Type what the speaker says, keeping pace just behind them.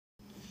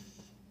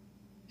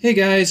Hey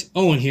guys,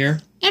 Owen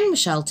here. And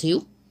Michelle,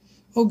 too.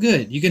 Oh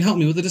good, you can help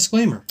me with a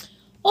disclaimer.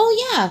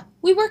 Oh, yeah.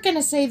 We were going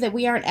to say that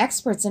we aren't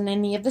experts in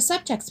any of the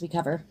subjects we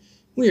cover.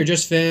 We are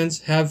just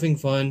fans, having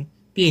fun,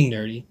 being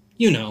nerdy.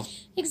 You know.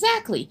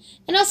 Exactly.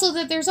 And also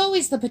that there's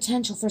always the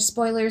potential for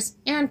spoilers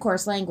and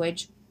coarse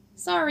language.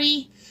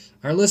 Sorry.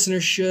 Our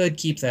listeners should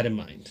keep that in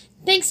mind.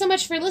 Thanks so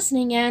much for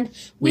listening, and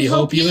we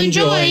hope you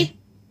enjoy.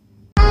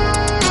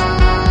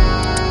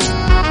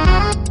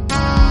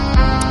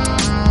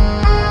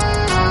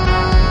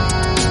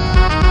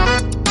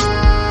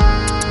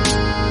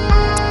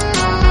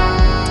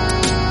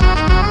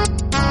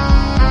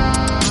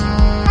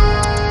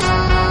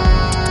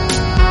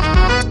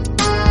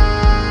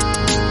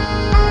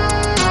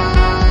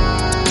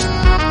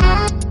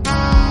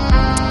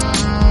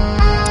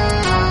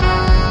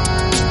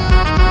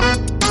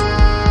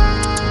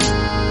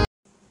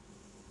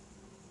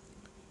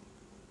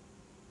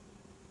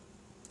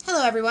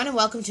 Hello, everyone, and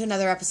welcome to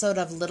another episode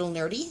of Little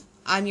Nerdy.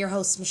 I'm your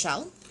host,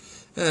 Michelle.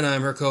 And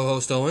I'm her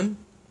co-host, Owen.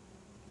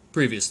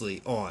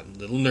 Previously on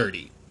Little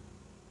Nerdy.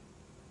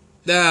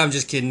 Nah, I'm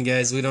just kidding,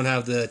 guys. We don't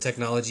have the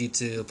technology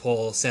to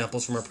pull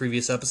samples from our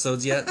previous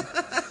episodes yet.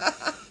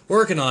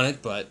 Working on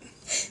it, but...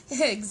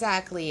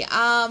 Exactly.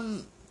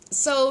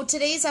 So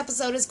today's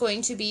episode is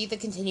going to be the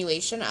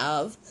continuation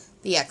of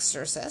The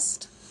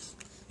Exorcist.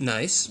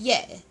 Nice.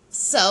 Yeah.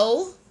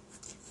 So,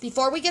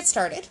 before we get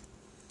started...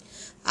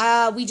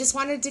 we just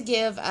wanted to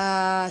give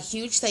a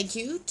huge thank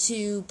you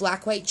to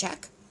Black White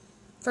Check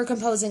for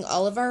composing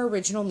all of our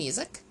original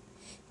music.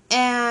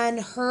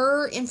 And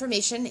her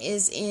information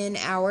is in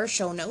our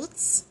show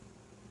notes.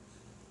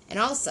 And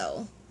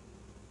also,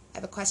 I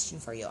have a question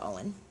for you,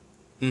 Owen.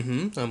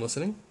 I'm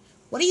listening.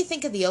 What do you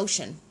think of the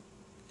ocean?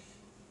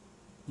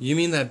 You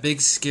mean that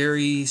big,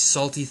 scary,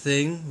 salty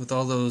thing with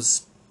all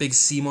those big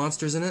sea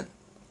monsters in it?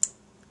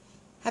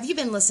 Have you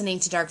been listening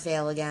to Dark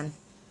Veil again?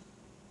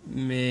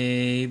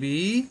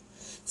 Maybe.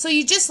 So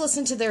you just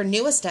listened to their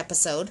newest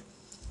episode.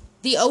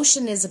 The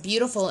ocean is a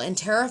beautiful and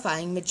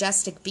terrifying,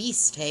 majestic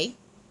beast, hey?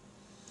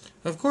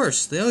 Of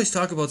course. They always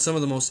talk about some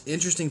of the most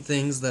interesting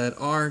things that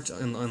aren't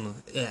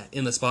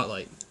in the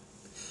spotlight.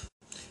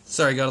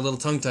 Sorry, got a little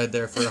tongue-tied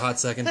there for a hot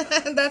second.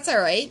 That's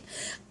all right.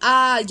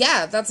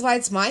 Yeah, that's why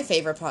it's my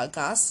favorite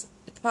podcast.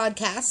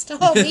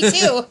 Oh, me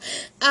too.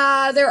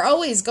 They're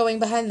always going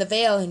behind the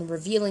veil and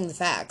revealing the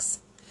facts.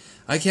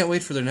 I can't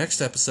wait for their next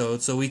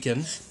episode so we can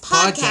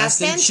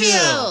podcast and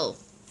chill.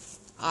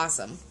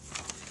 Awesome.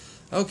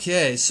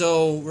 Okay,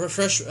 so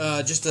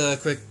just a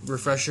quick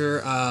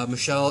refresher.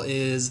 Michelle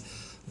is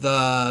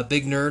the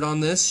big nerd on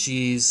this.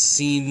 She's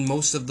seen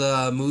most of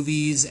the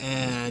movies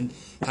and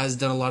has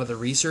done a lot of the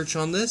research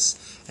on this.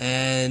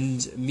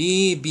 And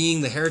me,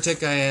 being the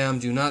heretic I am,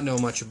 do not know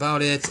much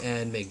about it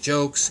and make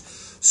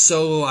jokes.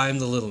 So I'm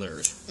the little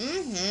nerd.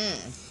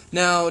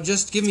 Now,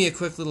 just give me a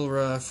quick little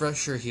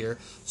refresher here.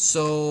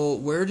 So,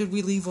 where did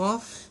we leave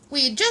off?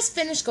 We had just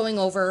finished going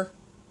over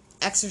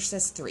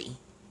Exorcist 3.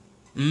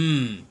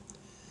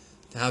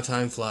 How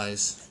time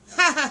flies.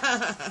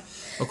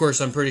 Of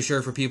course, I'm pretty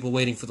sure for people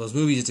waiting for those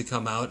movies to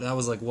come out, that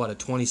was like, what, a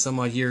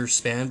 20-some-odd year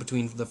span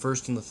between the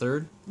first and the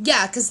third?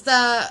 Yeah, because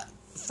the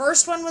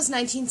first one was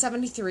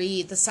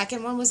 1973, the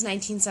second one was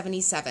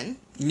 1977.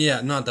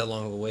 Yeah, not that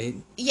long of a wait.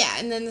 Yeah,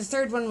 and then the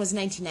third one was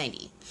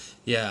 1990.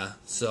 Yeah,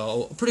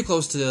 so pretty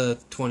close to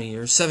 20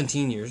 years,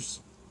 17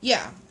 years.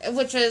 Yeah,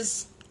 which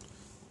is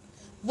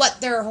what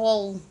their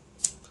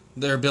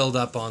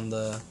build-up on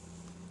the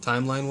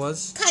timeline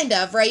was? Kind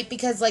of, right?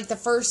 Because, like, the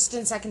first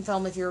and second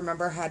film, if you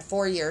remember, had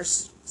 4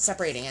 years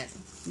separating it.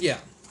 Yeah.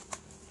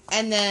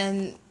 And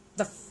then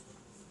the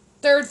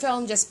third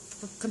film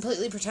just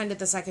completely pretended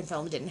the second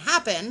film didn't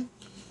happen.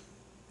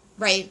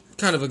 Right?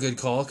 Kind of a good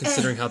call,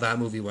 considering how that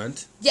movie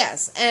went.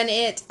 Yes, and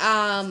it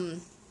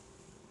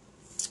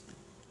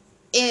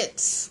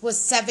was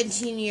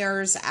 17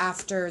 years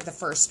after the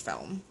first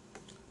film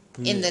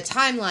in the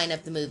timeline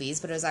of the movies,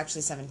 but it was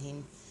actually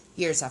 17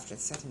 years after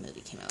the second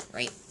movie came out,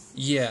 right?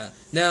 Yeah.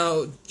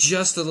 Now,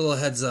 just a little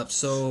heads up,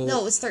 so...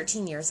 No, it was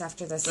 13 years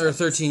after this. Or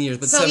 13 years,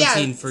 but so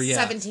 17 for, yeah.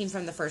 17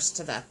 from the first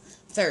to the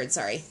third,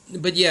 sorry.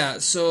 But yeah,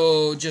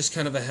 so just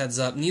kind of a heads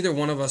up, neither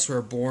one of us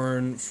were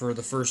born for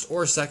the first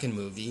or second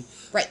movie.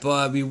 Right.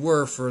 But we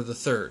were for the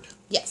third.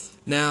 Yes.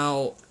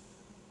 Now,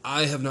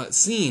 I have not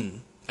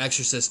seen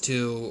Exorcist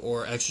 2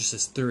 or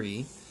Exorcist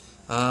 3.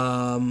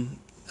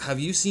 Have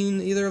you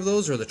seen either of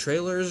those, or the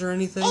trailers or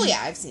anything? Oh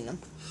yeah, I've seen them.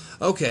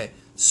 Okay,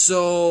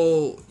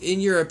 so in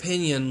your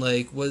opinion,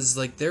 like, it was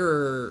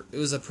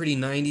a pretty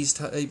 90s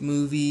type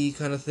movie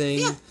kind of thing?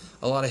 Yeah.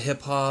 A lot of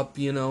hip-hop,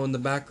 in the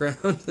background?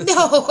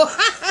 No.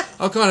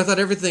 Oh, God, I thought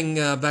everything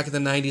back in the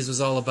 90s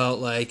was all about,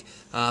 like,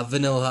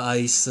 Vanilla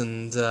Ice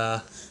and...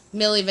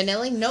 Milli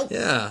Vanilli? Nope.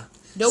 Yeah.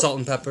 Nope. Salt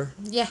and Pepper?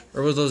 Yeah.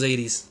 Or was those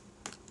 80s?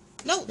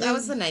 No, that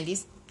was the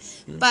 90s.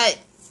 But,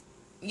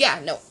 yeah,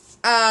 no.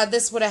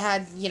 This would have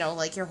had,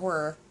 like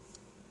your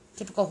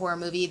typical horror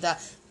movie, the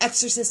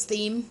Exorcist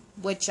theme,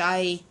 which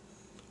I...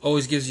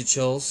 Always gives you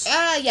chills.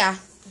 Yeah,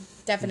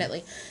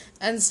 definitely.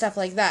 And stuff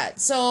like that.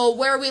 So,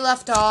 where we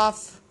left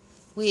off,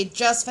 We had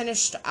just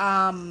finished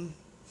going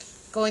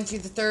through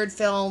the third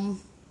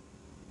film,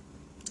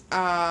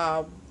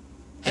 and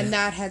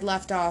that had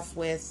left off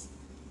with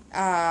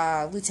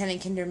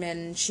Lieutenant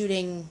Kinderman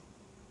shooting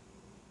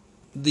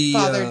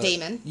Father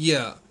Damon.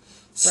 Yeah.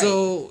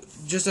 So,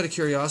 just out of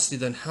curiosity,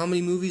 then, how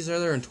many movies are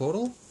there in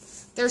total?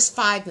 There's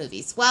 5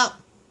 movies. Well,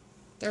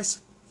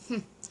 there's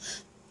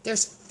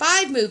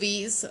 5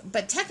 movies,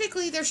 but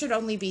technically there should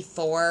only be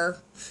 4.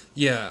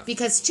 Yeah.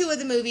 Because 2 of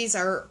the movies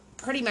are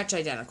pretty much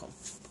identical.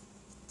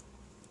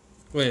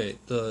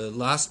 Wait, the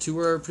last 2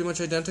 are pretty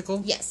much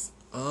identical? Yes.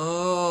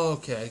 Oh,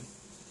 okay.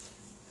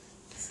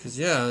 Because,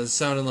 yeah, it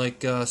sounded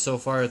like so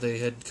far they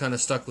had kind of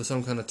stuck with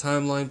some kind of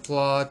timeline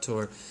plot,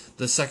 or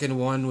the second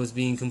one was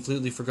being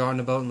completely forgotten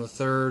about in the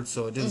third,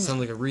 so it didn't sound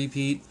like a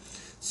repeat.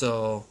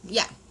 So...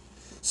 Yeah.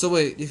 So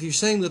wait, if you're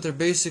saying that they're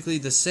basically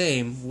the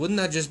same, wouldn't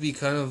that just be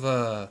kind of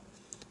a,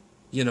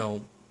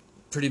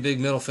 pretty big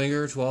middle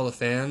finger to all the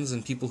fans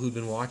and people who've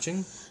been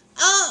watching?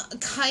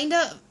 Kind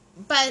of,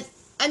 but,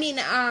 I mean,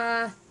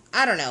 I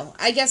don't know.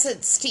 I guess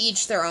it's to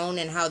each their own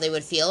and how they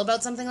would feel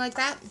about something like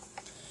that.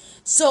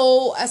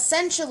 So,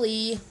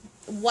 essentially,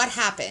 what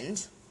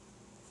happened,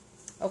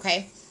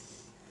 okay,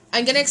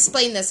 I'm going to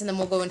explain this and then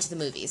we'll go into the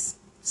movies.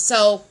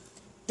 So,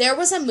 there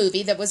was a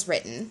movie that was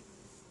written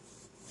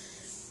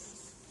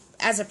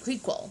as a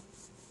prequel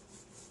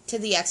to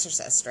The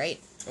Exorcist,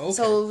 right? Okay.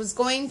 So, it was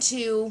going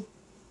to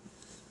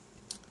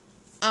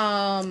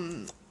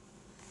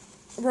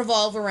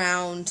revolve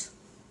around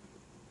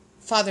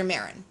Father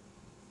Merrin,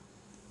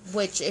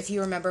 which, if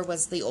you remember,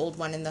 was the old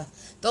one in the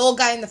old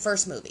guy in the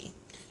first movie.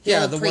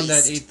 The one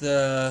that ate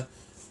the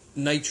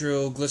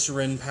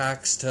nitroglycerin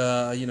packs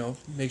to,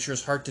 make sure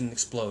his heart didn't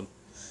explode.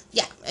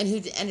 Yeah, and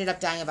who ended up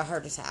dying of a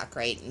heart attack,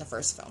 right, in the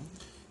first film.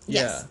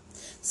 Yeah. Yes.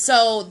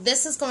 So,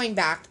 this is going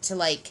back to,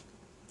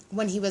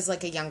 when he was, a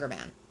younger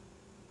man.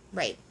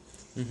 Right.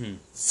 Mm-hmm.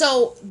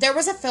 So, there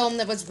was a film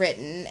that was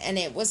written, and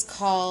it was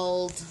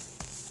called...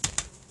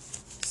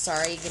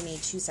 Sorry, give me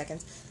 2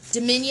 seconds.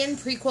 Dominion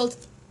prequel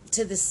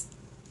to this...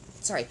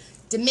 Sorry.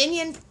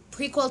 Dominion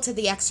prequel to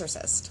The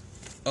Exorcist.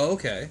 Oh,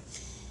 okay.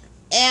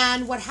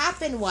 And what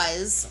happened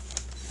was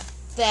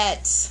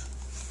that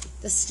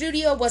the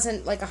studio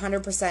wasn't,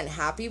 100%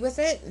 happy with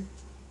it.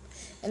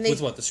 And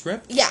With what, the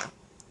script? Yeah.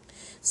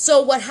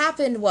 So what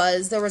happened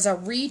was there was a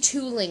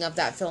retooling of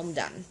that film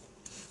done.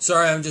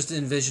 Sorry, I'm just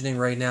envisioning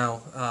right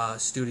now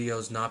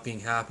studios not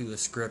being happy with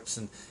scripts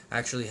and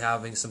actually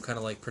having some kind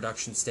of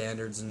production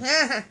standards and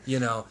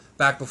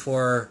back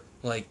before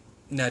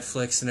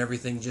Netflix and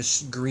everything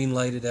just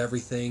green-lighted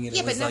everything and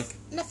yeah, it was but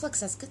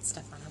Netflix has good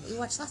stuff on it. We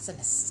watch lots of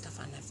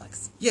stuff on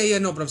Netflix. Yeah,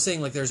 no, but I'm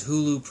saying there's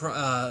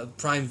Hulu,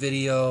 Prime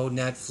Video,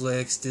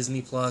 Netflix,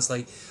 Disney Plus.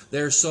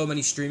 There are so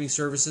many streaming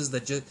services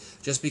that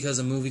just because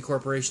a movie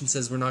corporation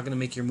says we're not going to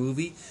make your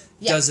movie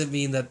doesn't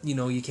mean that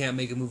you can't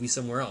make a movie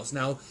somewhere else.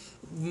 Now,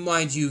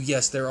 mind you,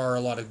 yes, there are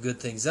a lot of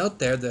good things out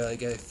there. I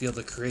feel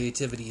the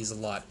creativity is a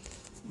lot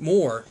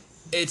more.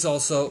 It's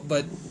also,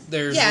 but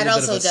there's it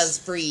also does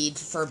breed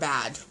for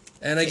bad.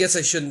 And I guess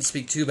I shouldn't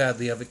speak too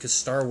badly of it because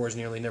Star Wars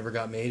nearly never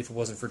got made if it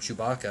wasn't for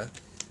Chewbacca.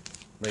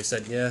 They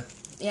said, yeah.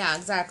 Yeah,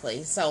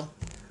 exactly. So,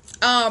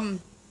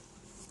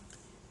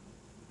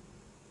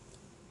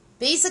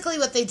 basically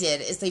what they did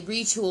is they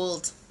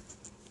retooled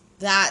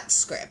that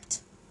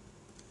script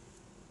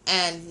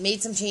and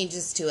made some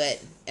changes to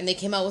it, and they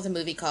came out with a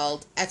movie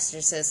called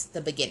Exorcist: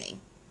 The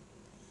Beginning.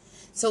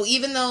 So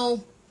even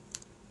though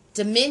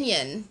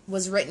Dominion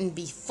was written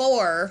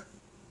before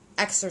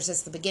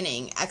Exorcist: The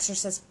Beginning,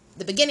 Exorcist: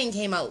 The Beginning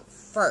came out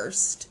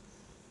first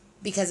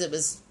because it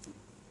was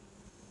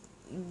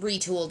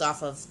retooled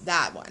off of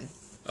that one.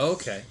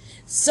 Okay.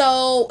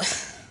 So,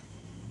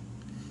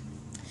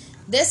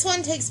 this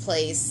one takes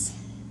place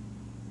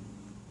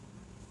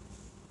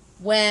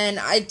when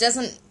I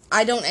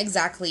don't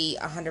exactly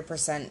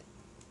 100%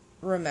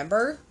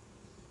 remember.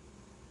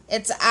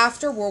 It's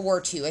after World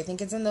War II. I think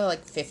it's in the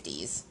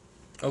 50s.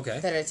 Okay.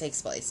 That it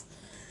takes place.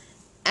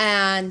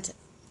 And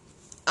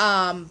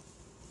but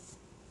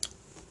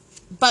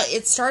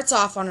it starts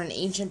off on an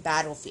ancient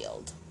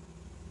battlefield,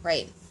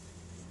 right?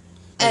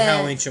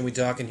 And how ancient are we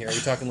talking here? Are we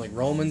talking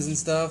Romans and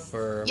stuff,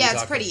 or yeah,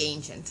 it's pretty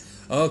ancient.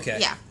 Okay.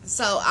 Yeah.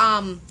 So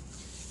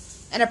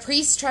and a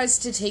priest tries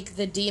to take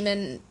the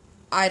demon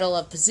idol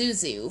of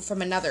Pazuzu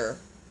from another,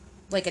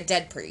 a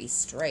dead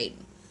priest, right?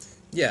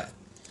 Yeah.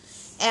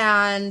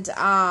 And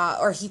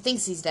or he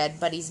thinks he's dead,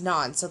 but he's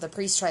not. So the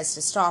priest tries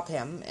to stop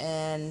him,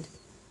 and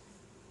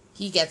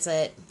he gets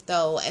it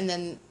though, and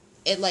then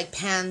it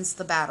pans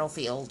the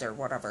battlefield or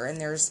whatever, and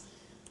there's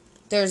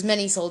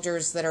many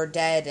soldiers that are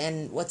dead,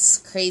 and what's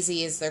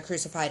crazy is they're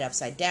crucified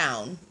upside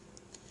down,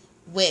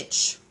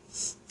 which...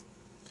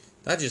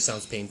 That just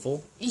sounds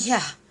painful.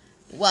 Yeah.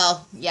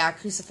 Well, yeah,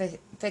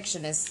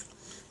 crucifixion is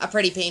a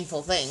pretty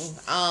painful thing.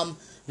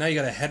 Now you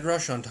got a head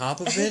rush on top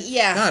of it?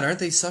 Yeah. God, aren't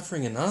they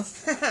suffering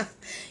enough?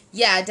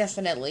 Yeah,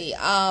 definitely.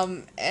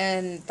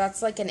 And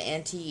that's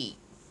an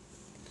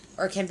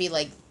or can be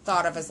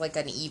thought of as like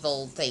an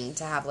evil thing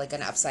to have like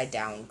an upside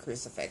down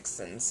crucifix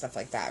and stuff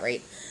like that,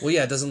 right? Well,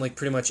 yeah, it doesn't like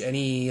pretty much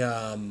any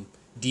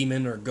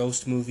demon or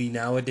ghost movie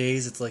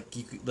nowadays. It's like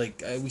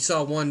we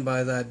saw one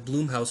by that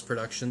Blumhouse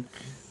production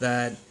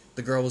that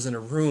the girl was in a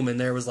room and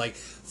there was like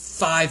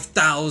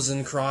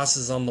 5,000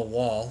 crosses on the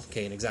wall.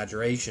 Okay, an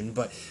exaggeration,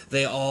 but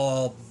they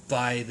all,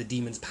 by the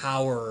demon's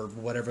power or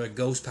whatever the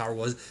ghost power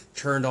was,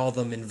 turned all of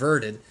them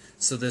inverted.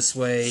 So this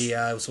way,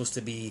 it was supposed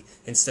to be,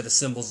 instead of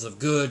symbols of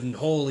good and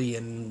holy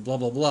and blah,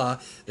 blah, blah,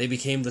 they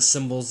became the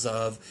symbols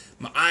of,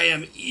 I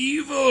am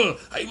evil,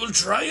 I will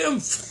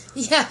triumph.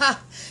 Yeah,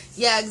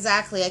 yeah,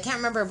 exactly. I can't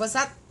remember.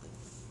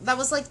 That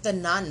was like The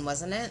Nun,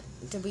 wasn't it?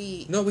 Did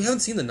we... No, we haven't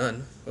seen The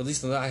Nun. Or at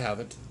least I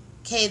haven't.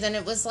 Okay, then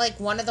it was like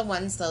one of the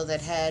ones, though,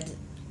 that had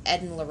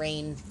Ed and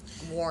Lorraine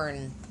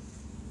Warren.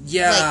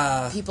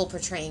 Yeah. Like, people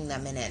portraying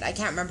them in it. I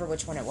can't remember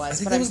which one it was. I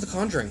think that was The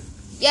Conjuring.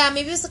 Yeah,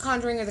 maybe it was The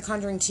Conjuring or The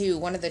Conjuring 2,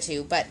 one of the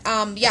two. But,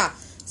 yeah.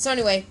 So,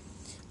 anyway.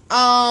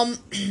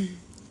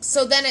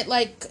 So then it,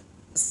 like,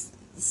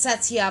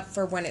 sets you up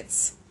for when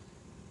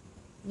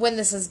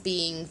this is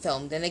being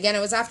filmed. And again, it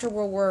was after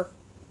World War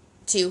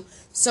II.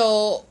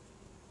 So,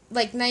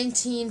 like,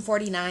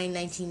 1949,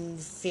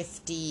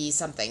 1950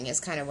 something is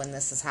kind of when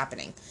this is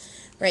happening.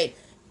 Right?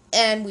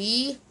 And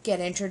we get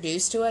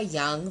introduced to a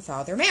young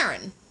Father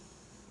Merrin.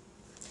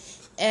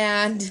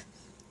 And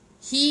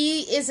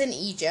he is in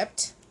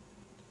Egypt,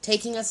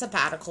 taking a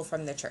sabbatical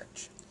from the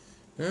church.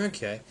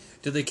 Okay.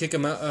 Did they kick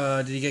him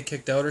out? Did he get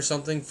kicked out or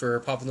something for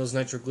popping those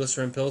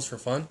nitroglycerin pills for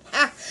fun?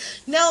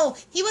 No,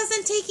 he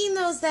wasn't taking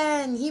those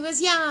then. He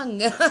was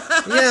young.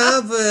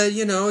 Yeah, but,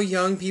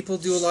 young people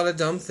do a lot of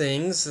dumb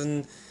things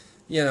and,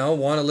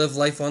 want to live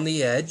life on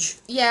the edge.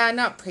 Yeah,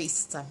 not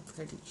priests, I'm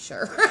pretty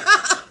sure.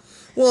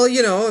 Well,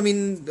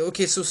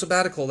 okay, so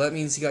sabbatical, that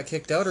means he got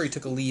kicked out or he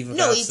took a leave of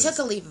absence? No, he took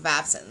a leave of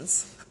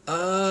absence.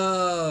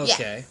 Oh,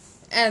 okay.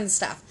 Yeah, and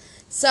stuff.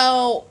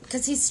 So,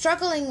 because he's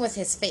struggling with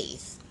his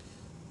faith.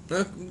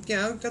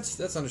 Yeah,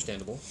 that's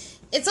understandable.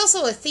 It's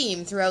also a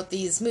theme throughout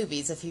these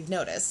movies, if you've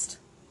noticed.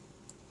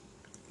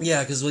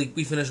 Yeah, because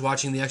we finished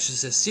watching the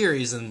Exorcist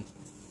series, and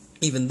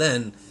even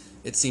then,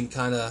 it seemed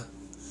kind of...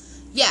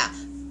 Yeah,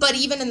 but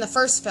even in the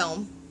first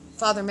film,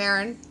 Father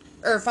Damien...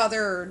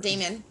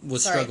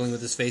 was struggling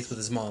with his faith with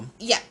his mom.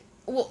 Yeah,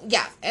 well,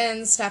 yeah,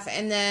 and stuff.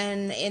 And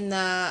then in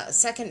the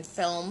second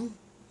film,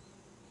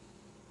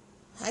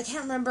 I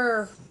can't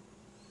remember...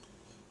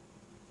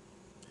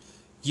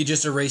 You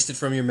just erased it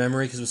from your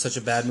memory because it was such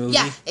a bad movie?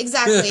 Yeah,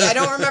 exactly. I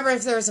don't remember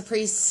if there was a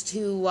priest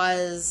who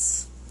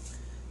was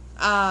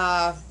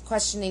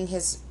questioning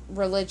his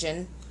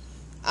religion.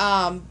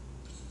 But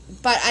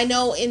I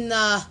know in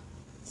the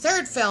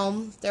third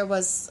film, there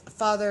was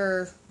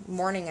Father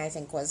Morning, I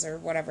think was, or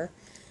whatever.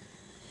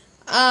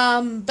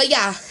 But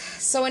yeah,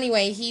 so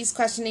anyway, he's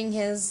questioning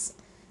his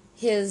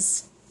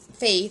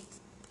faith.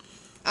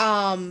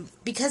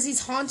 Because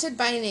he's haunted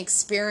by an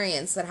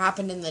experience that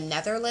happened in the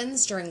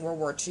Netherlands during World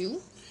War II.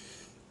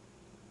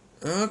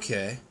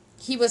 Okay.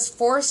 He was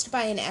forced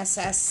by an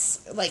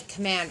SS,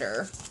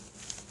 commander,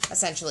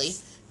 essentially,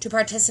 to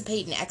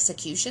participate in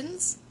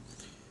executions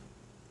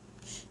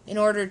in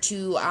order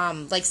to,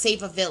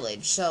 save a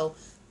village. So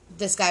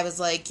this guy was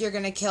like, you're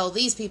going to kill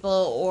these people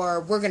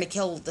or we're going to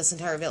kill this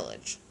entire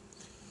village.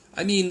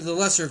 I mean, the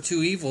lesser of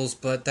two evils,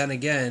 but then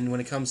again, when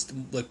it comes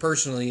to,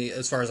 personally,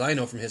 as far as I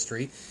know from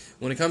history,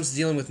 when it comes to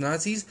dealing with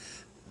Nazis,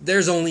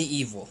 there's only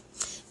evil.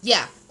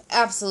 Yeah,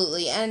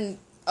 absolutely. And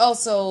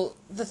also,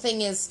 the thing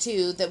is,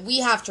 too, that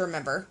we have to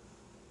remember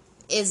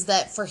is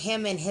that for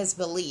him and his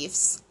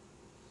beliefs,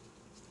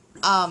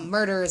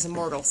 murder is a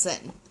mortal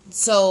sin.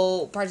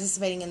 So,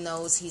 participating in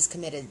those, he's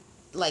committed,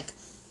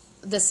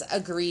 this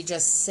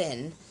egregious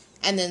sin.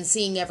 And then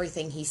seeing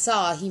everything he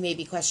saw, he may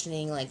be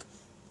questioning,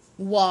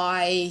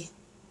 why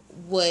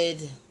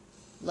would,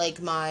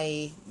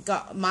 my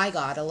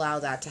God allow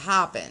that to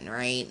happen,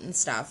 right? And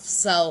stuff.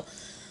 So,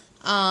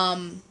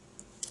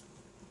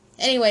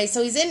 anyway,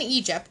 so he's in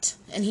Egypt,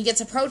 and he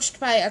gets approached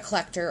by a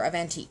collector of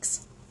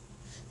antiques,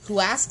 who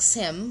asks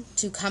him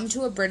to come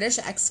to a British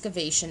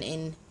excavation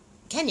in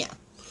Kenya.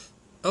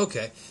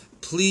 Okay.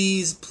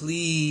 Please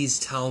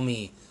tell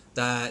me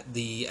that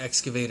the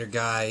excavator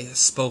guy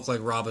spoke like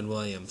Robin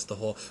Williams. The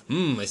whole,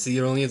 I see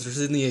you're only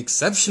interested in the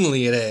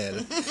exceptionally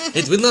rare.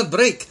 It will not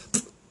break.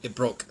 It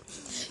broke.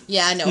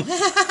 Yeah, I know.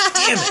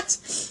 Damn it.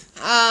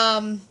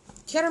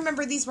 You gotta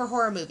remember these were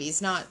horror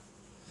movies, not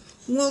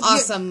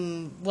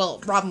awesome,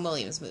 Robin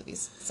Williams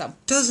movies. So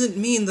doesn't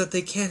mean that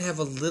they can't have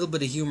a little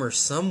bit of humor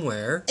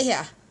somewhere.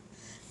 Yeah.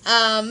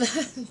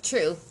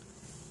 True.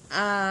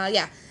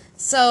 Yeah.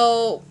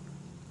 So,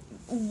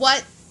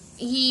 what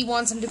he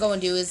wants him to go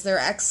and do is they're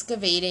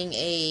excavating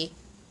a...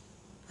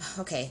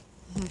 Okay.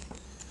 I'm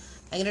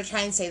going to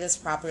try and say this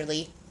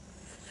properly.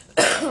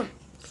 Gather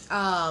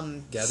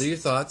your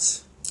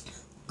thoughts.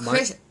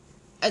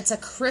 It's a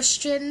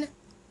Christian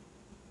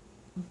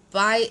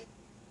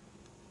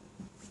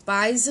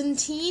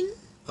Byzantine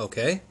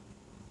Okay.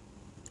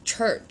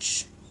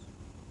 church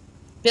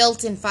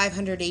built in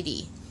 500 AD.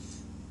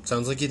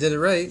 Sounds like you did it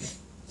right.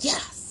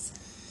 Yes.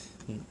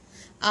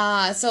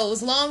 So it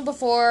was long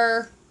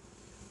before,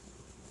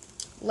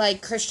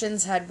 like,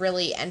 Christians had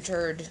really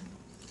entered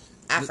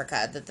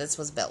Africa that this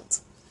was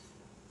built.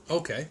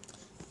 Okay.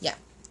 Yeah.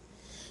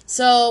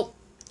 So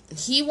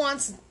he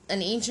wants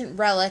an ancient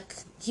relic.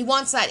 He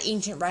wants that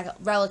ancient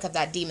relic of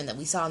that demon that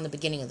we saw in the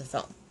beginning of the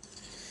film.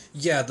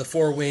 Yeah, the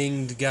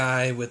four-winged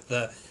guy with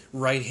the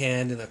right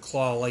hand and a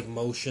claw-like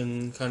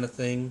motion kind of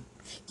thing.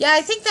 Yeah,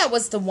 I think that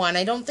was the one.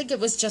 I don't think it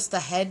was just the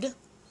head.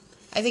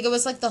 I think it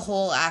was like the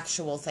whole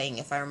actual thing,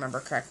 if I remember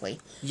correctly.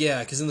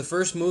 Yeah, because in the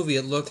first movie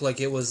it looked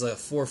like it was a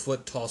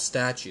 4-foot-tall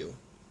statue.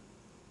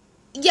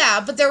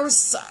 Yeah, but there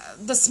was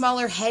the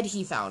smaller head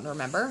he found,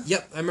 remember?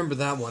 Yep, I remember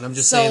that one. I'm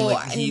just saying,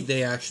 like, and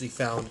they actually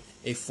found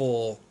a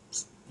full,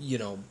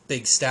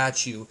 big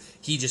statue.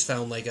 He just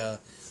found, like, a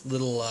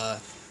little,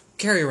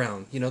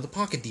 carry-around, the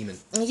pocket demon.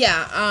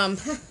 Yeah,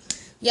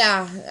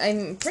 yeah,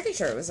 I'm pretty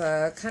sure it was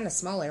a kind of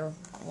smaller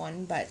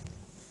one, but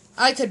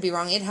I could be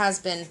wrong. It has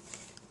been,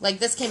 like,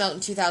 this came out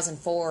in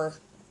 2004,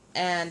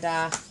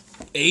 and,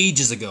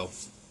 Ages ago.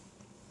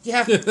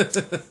 yeah.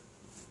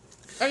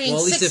 I mean,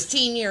 well,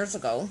 16 years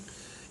ago.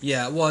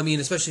 Yeah, well, I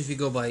mean, especially if you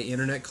go by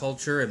internet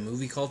culture and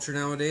movie culture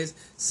nowadays,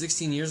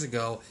 16 years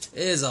ago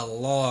is a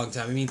long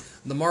time. I mean,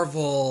 the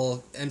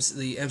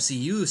the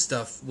MCU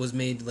stuff was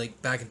made, like,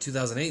 back in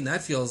 2008, and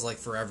that feels like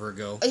forever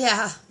ago.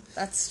 Yeah,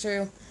 that's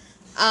true.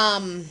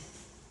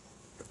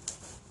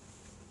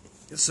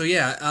 So,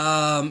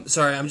 yeah,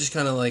 sorry, I'm just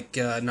kind of, like,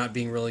 not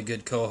being really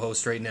good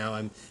co-host right now.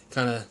 I'm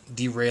kind of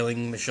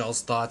derailing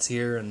Michelle's thoughts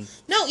here, and...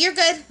 No, you're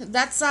good.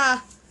 That's,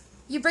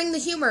 you bring the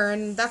humor,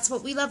 and that's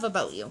what we love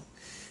about you.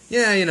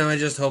 Yeah, I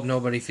just hope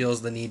nobody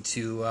feels the need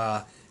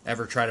to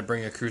ever try to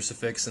bring a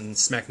crucifix and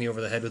smack me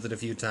over the head with it a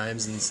few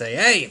times and say,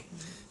 hey,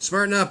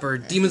 smarten up or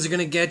demons are going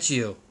to get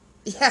you.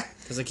 Yeah.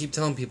 Because I keep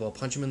telling people, I'll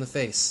punch them in the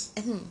face.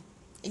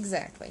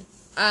 Exactly.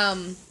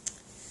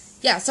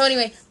 Yeah, so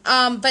anyway,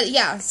 but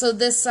yeah, so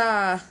this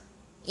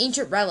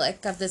ancient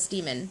relic of this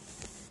demon,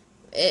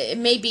 it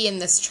may be in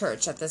this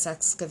church at this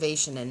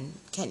excavation in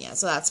Kenya,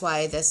 so that's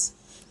why this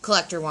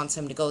collector wants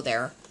him to go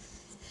there.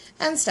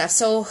 And stuff.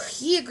 So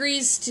he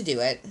agrees to do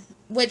it,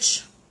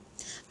 which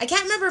I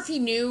can't remember if he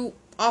knew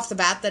off the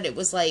bat that it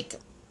was like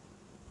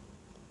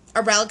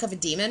a relic of a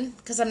demon,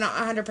 because I'm not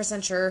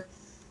 100% sure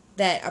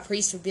that a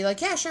priest would be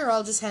like, yeah, sure,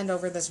 I'll just hand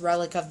over this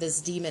relic of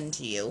this demon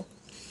to you.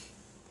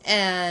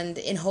 And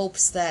in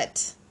hopes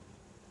that,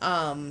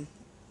 I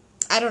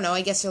don't know,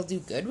 I guess you'll do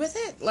good with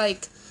it?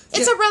 Like,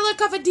 it's a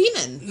relic of a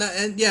demon.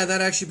 And yeah,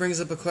 that actually brings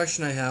up a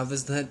question I have,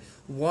 is that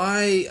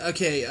why,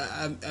 okay,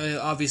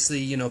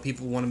 obviously,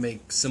 people want to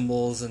make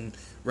symbols and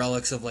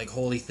relics of, like,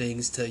 holy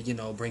things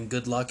to, bring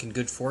good luck and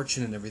good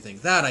fortune and everything.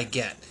 That I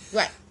get.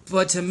 Right.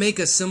 But to make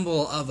a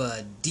symbol of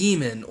a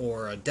demon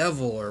or a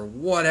devil or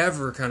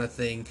whatever kind of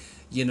thing,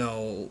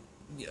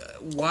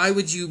 why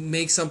would you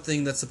make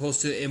something that's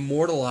supposed to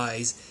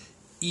immortalize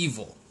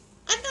evil?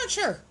 I'm not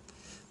sure.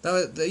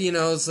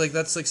 It's like,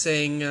 that's like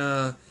saying,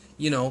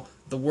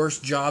 the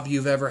worst job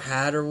you've ever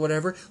had or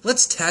whatever.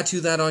 Let's tattoo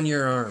that on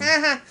your arm.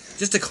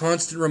 Just a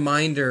constant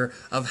reminder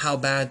of how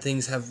bad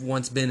things have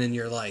once been in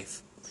your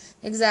life.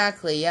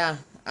 Exactly, yeah.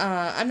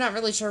 I'm not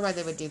really sure why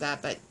they would do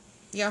that, but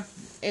yeah,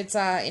 it's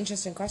an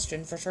interesting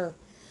question for sure.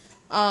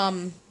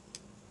 So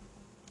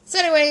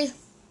anyway,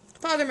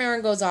 Father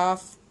Merrin goes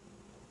off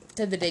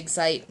to the dig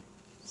site,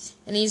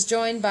 and he's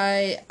joined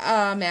by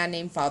a man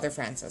named Father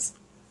Francis.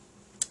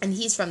 And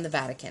he's from the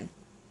Vatican.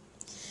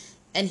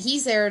 And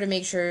he's there to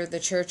make sure the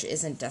church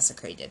isn't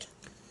desecrated.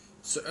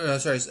 So,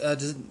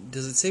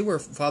 does it say where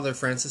Father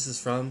Francis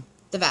is from?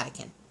 The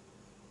Vatican.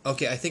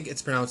 Okay, I think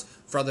it's pronounced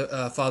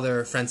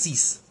Father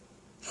Francis.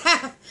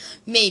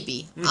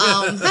 Maybe.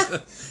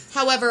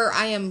 However,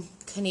 I am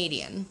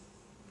Canadian,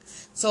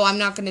 so I'm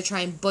not going to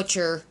try and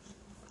butcher.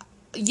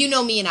 You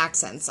know me in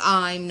accents.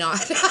 I'm not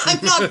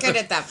good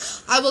at them.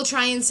 I will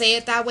try and say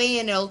it that way,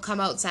 and it'll come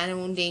out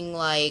sounding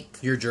like...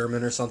 You're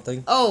German or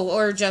something? Oh,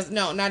 or just...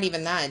 No, not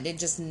even that.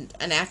 It's just an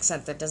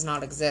accent that does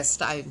not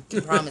exist. I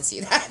can promise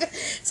you that.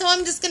 So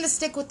I'm just going to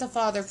stick with the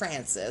Father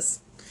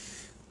Francis.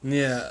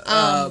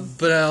 Yeah,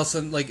 but I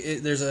also, like,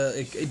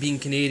 being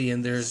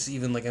Canadian, there's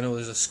even, like, I know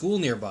there's a school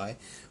nearby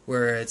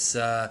where it's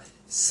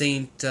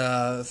Saint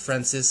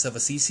Francis of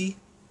Assisi.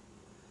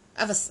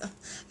 I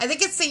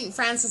think it's St.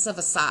 Francis of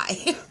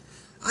Assisi.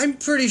 I'm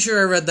pretty sure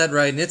I read that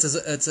right, and it's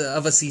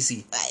of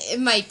Assisi. It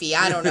might be.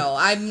 I don't know.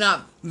 I'm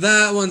not...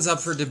 That one's up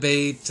for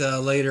debate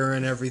later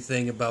and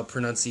everything about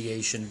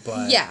pronunciation,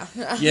 but... Yeah.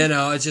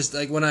 It's just,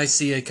 like, when I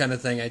see it kind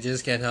of thing, I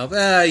just can't help.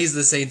 He's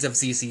the Saint of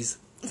Assisi's.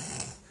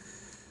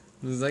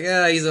 It's like,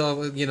 he's all,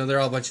 they're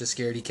all a bunch of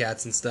scaredy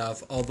cats and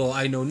stuff. Although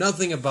I know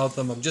nothing about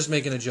them. I'm just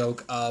making a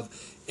joke of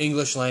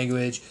English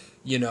language,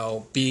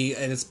 being,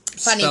 and it's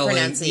funny spelling.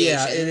 pronunciations.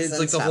 Yeah, it's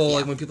like the stuff, whole,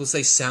 like, when people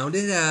say sound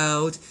it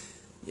out.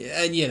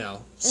 And,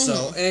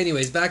 So,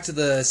 anyways, back to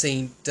the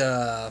Saint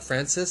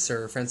Francis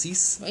or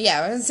Francis.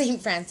 Yeah,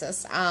 Saint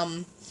Francis.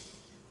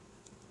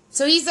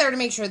 So he's there to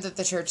make sure that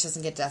the church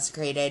doesn't get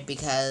desecrated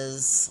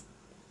because...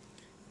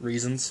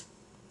 Reasons.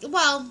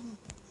 Well...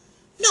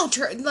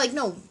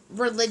 no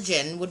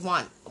religion would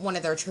want one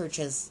of their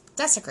churches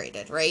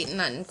desecrated, right? And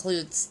that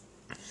includes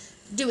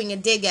doing a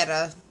dig at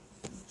a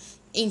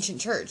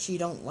ancient church. You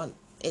don't want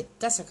it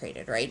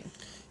desecrated, right?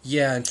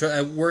 Yeah,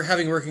 and we're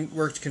having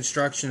worked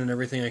construction and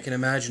everything. I can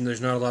imagine there's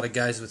not a lot of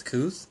guys with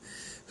couth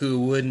who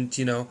wouldn't,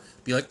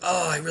 be like,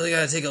 oh, I really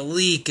got to take a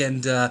leak,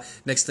 and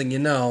next thing you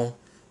know,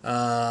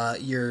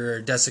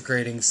 you're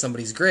desecrating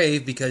somebody's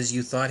grave because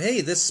you thought,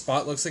 hey, this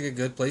spot looks like a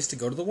good place to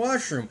go to the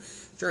washroom.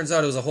 Turns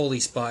out it was a holy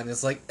spot, and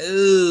it's like,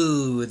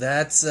 ooh,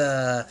 that's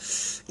bad.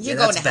 You're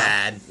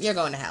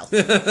going to hell.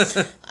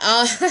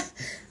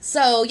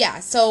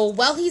 So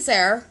while he's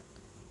there,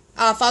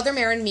 Father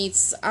Merrin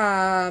meets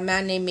a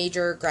man named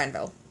Major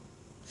Granville.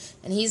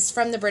 And he's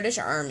from the British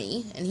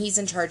Army, and he's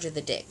in charge of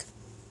the dig.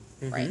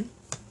 Mm-hmm. Right?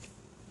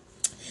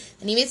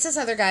 And he meets this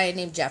other guy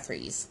named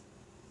Jeffries,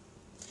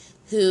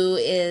 who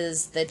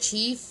is the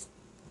chief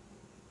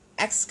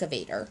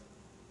excavator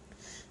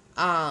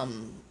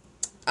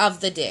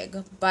of the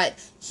dig.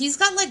 But he's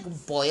got,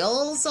 like,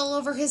 boils all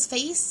over his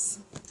face.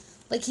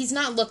 Like, he's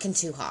not looking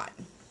too hot.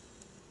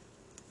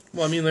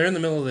 Well, I mean, they're in the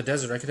middle of the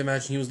desert. I could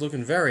imagine he was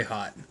looking very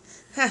hot.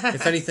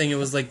 If anything, it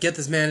was like, get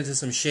this man into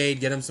some shade,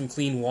 get him some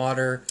clean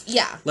water.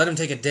 Yeah. Let him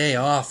take a day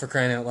off, for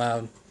crying out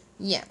loud.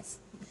 Yes.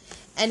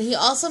 And he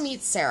also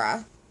meets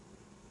Sarah,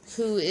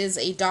 who is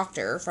a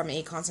doctor from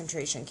a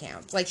concentration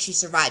camp. Like, she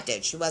survived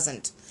it. She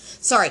wasn't...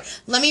 Sorry,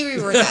 let me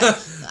reword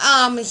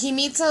that. He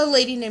meets a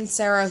lady named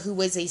Sarah who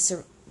was a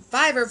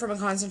survivor from a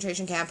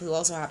concentration camp who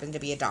also happened to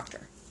be a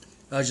doctor.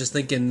 I was just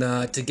thinking,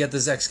 to get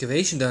this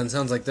excavation done,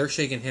 sounds like they're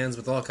shaking hands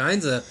with all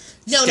kinds of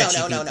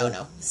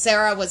No.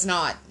 Sarah was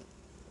not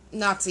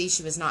Nazi.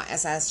 She was not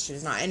SS. She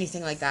was not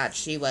anything like that.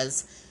 She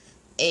was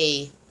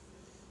a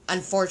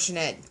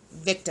unfortunate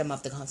victim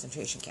of the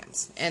concentration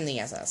camps and the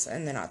SS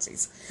and the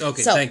Nazis.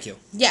 Okay, thank you.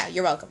 Yeah,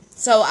 you're welcome.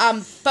 So,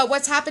 but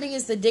what's happening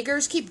is the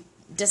diggers keep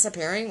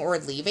disappearing or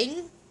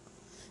leaving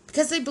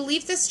because they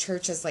believe this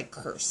church is, like,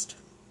 cursed.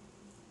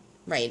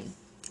 Right?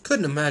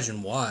 Couldn't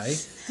imagine why.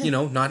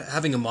 Not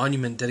having a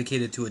monument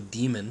dedicated to a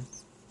demon.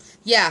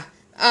 Yeah.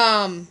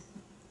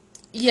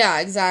 Yeah,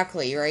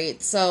 exactly,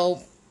 right?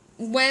 So,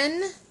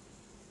 when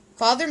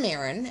Father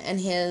Merrin and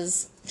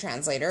his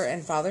translator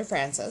and Father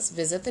Francis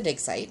visit the dig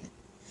site,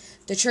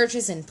 the church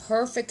is in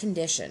perfect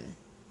condition,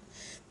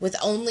 with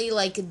only,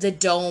 like, the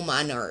dome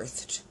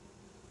unearthed,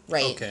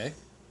 right? Okay.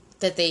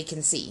 That they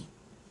can see.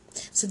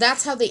 So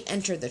that's how they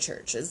enter the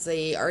church, is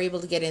they are able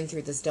to get in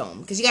through this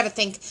dome. Because you got to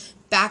think,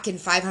 back in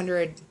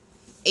 500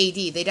 AD,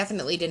 they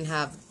definitely didn't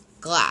have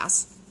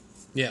glass.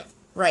 Yeah.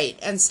 Right,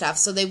 and stuff.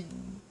 So they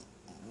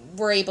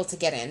were able to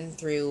get in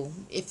through,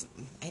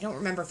 I don't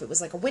remember if it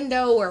was like a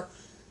window or,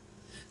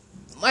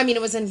 I mean,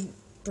 it was in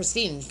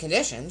pristine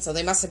condition, so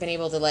they must have been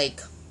able to,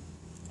 like,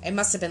 it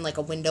must have been like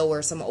a window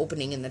or some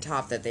opening in the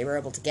top that they were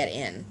able to get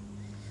in.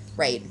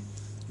 Right.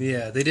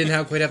 Yeah, they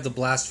didn't quite have the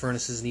blast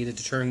furnaces needed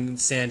to turn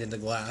sand into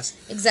glass.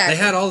 Exactly.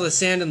 They had all the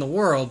sand in the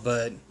world,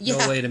 but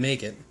no way to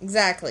make it.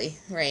 Exactly,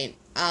 right.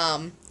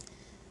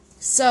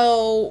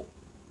 So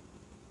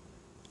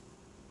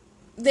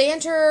they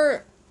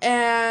enter,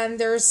 and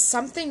there's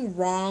something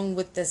wrong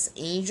with this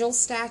angel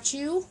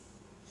statue,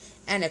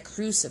 and a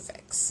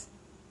crucifix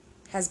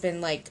has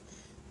been, like,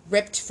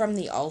 ripped from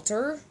the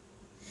altar,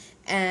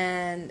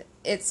 and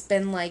it's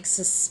been, like,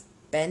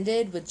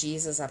 suspended with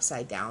Jesus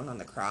upside down on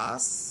the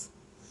cross.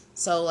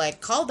 So,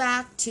 like, call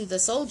back to the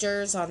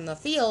soldiers on the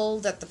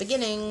field at the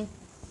beginning,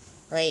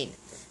 right?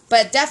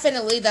 But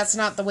definitely that's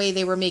not the way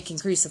they were making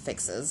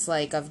crucifixes,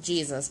 like, of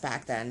Jesus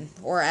back then,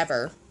 or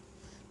ever,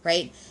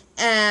 right?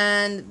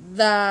 And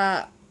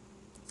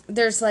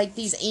there's, like,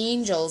 these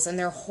angels, and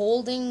they're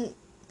holding,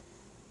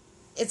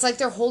 it's like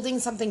they're holding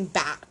something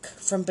back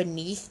from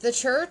beneath the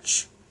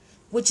church,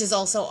 which is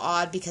also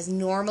odd, because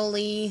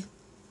normally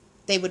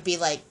they would be,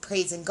 like,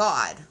 praising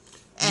God,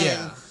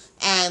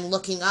 and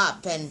looking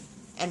up, and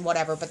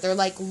whatever, but they're,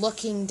 like,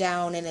 looking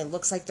down, and it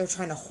looks like they're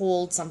trying to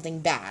hold something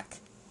back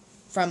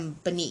from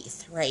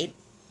beneath, right?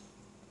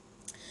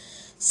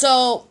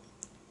 So,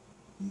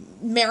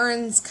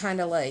 Merrin's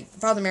kind of like,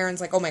 Father Merrin's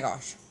like, oh my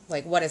gosh,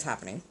 like, what is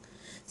happening?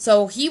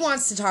 So, he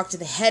wants to talk to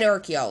the head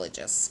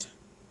archaeologist,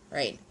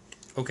 right?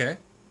 Okay.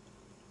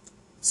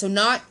 So,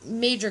 not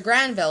Major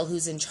Granville,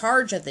 who's in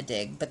charge of the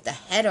dig, but the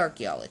head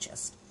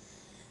archaeologist.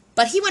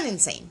 But he went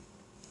insane.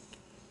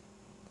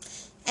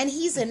 And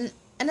he's in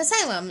an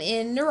asylum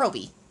in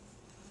Nairobi.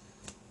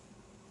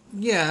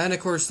 Yeah, and of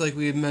course, like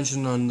we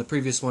mentioned on the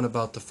previous one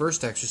about the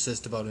first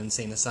Exorcist about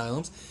insane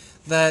asylums,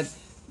 that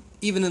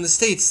even in the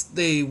States,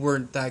 they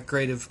weren't that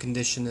great of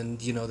condition, and,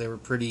 they were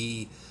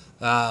pretty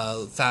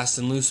fast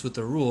and loose with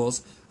the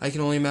rules. I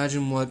can only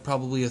imagine what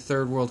probably a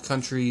third world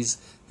country's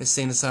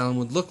insane asylum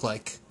would look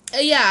like.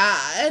 Yeah,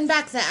 and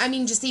back then, I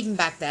mean, just even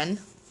back then,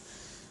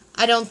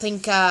 I don't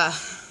think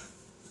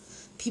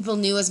people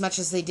knew as much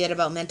as they did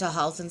about mental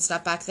health and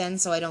stuff back then,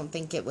 so I don't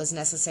think it was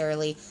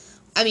necessarily,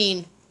 I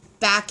mean,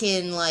 back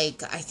in,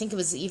 like, I think it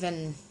was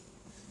even,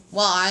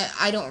 well,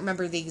 I don't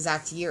remember the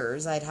exact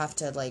years, I'd have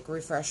to, like,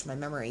 refresh my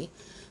memory,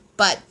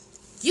 but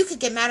you could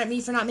get mad at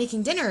me for not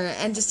making dinner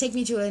and just take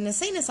me to an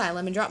insane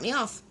asylum and drop me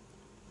off.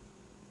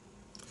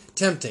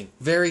 Tempting.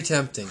 Very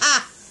tempting.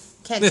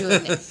 Can't do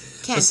it.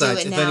 Can't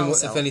Besides, do it now.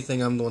 if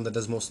anything, I'm the one that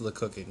does most of the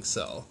cooking,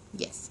 so.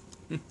 Yes.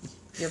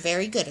 You're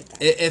very good at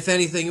that. If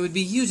anything, it would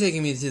be you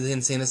taking me to the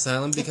insane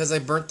asylum because I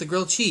burnt the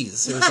grilled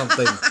cheese or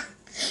something.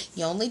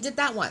 You only did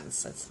that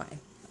once. That's fine.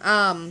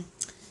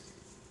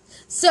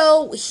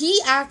 So he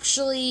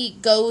actually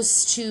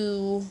goes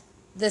to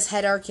this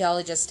head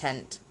archaeologist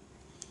tent,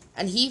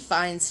 and he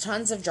finds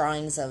tons of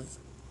drawings of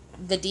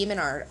the demon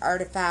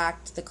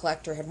artifact the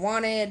collector had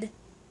wanted.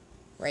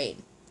 Right.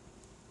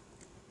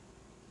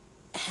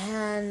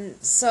 And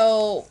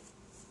so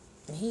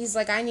he's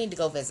like, I need to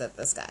go visit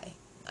this guy.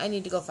 I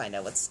need to go find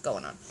out what's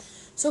going on.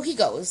 So he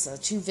goes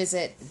to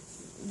visit.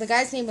 The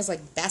guy's name was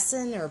like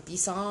Besson or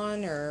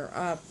Bisson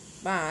or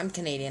I'm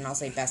Canadian. I'll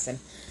say Besson.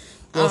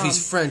 Well, if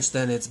he's French,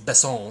 then it's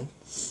Besson.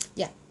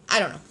 Yeah, I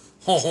don't know.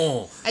 Ho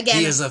ho. Again,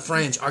 he is a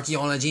French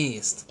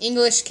archaeologist.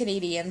 English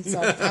Canadian, so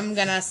I'm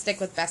gonna stick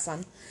with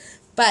Besson.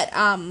 But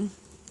and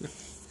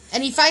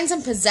he finds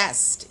him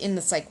possessed in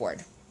the psych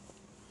ward.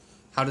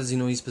 How does he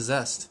know he's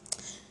possessed?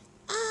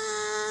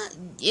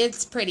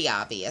 It's pretty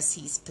obvious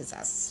he's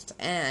possessed,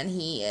 and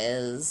he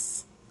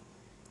is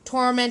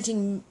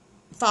tormenting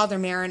Father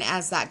Merrin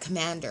as that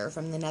commander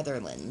from the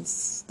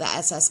Netherlands, the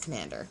SS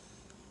commander.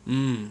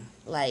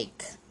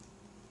 Like,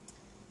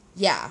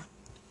 yeah.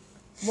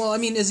 Well, I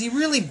mean, is he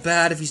really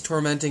bad if he's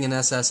tormenting an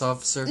SS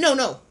officer?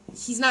 No,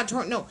 he's not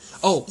no.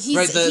 Oh,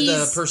 right,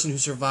 the person who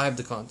survived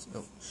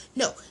the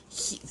No,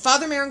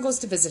 Father Merrin goes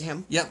to visit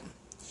him. Yep.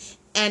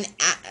 And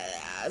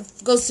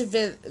goes to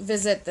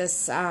visit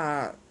this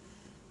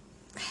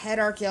head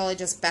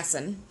archaeologist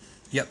Besson.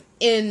 Yep.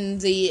 In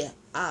the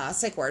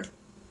psych ward,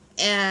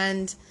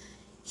 and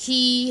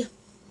he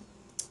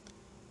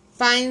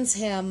finds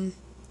him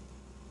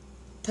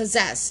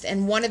possessed.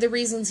 And one of the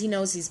reasons he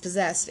knows he's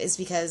possessed is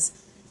because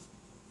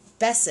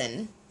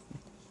Besson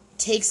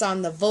takes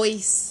on the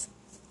voice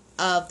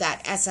of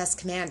that SS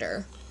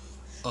commander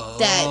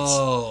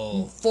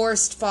that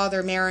forced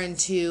Father Merrin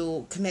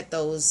to commit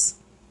those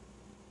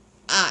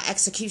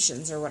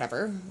executions or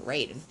whatever,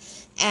 right?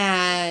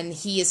 And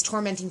he is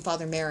tormenting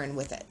Father Merrin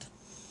with it.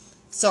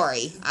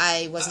 Sorry,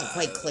 I wasn't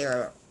quite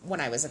clear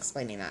when I was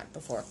explaining that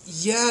before.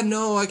 Yeah,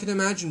 no, I can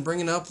imagine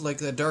bringing up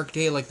like a dark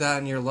day like that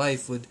in your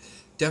life would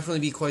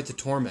definitely be quite the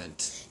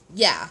torment.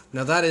 Yeah.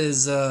 Now that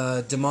is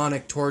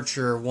demonic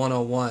torture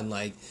 101.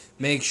 Like,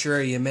 make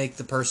sure you make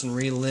the person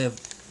relive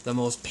the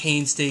most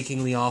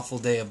painstakingly awful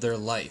day of their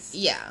life.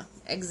 Yeah,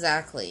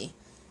 exactly.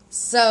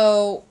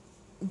 So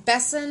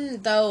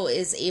Besson, though,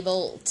 is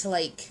able to,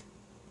 like,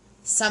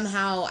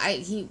 somehow,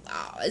 he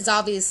is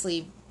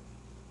obviously,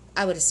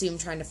 I would assume,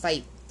 trying to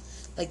fight,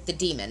 like, the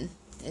demon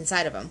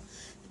inside of him.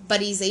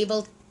 But he's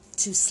able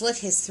to slit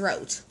his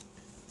throat.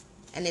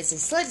 And as he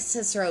slits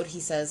his throat, he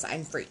says,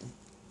 I'm free.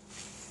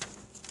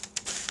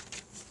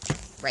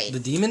 Right. The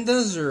demon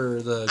does,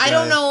 or the guy? I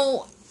don't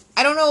know.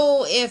 I don't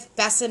know if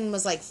Besson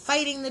was, like,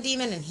 fighting the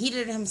demon and he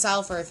did it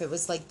himself, or if it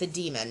was, like, the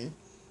demon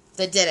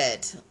that did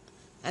it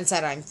and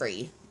said, I'm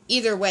free.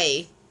 Either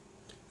way.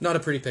 Not a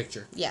pretty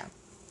picture. Yeah.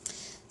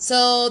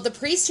 So the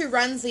priest who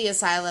runs the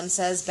asylum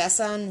says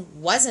Besson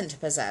wasn't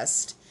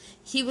possessed.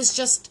 He was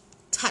just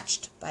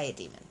touched by a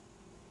demon.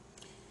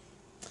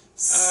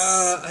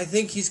 I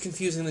think he's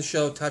confusing the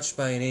show Touched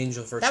by an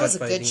Angel for Touched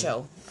by a Demon. That was a good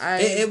show.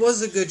 It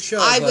was a good show.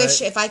 I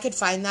wish if I could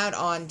find that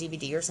on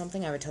DVD or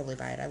something, I would totally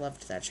buy it. I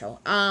loved that show.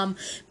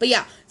 But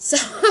yeah, so...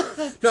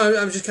 No,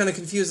 I'm just kind of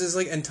confused. It's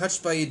like, and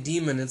Touched by a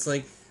Demon, it's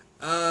like,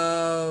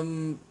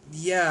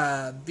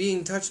 yeah,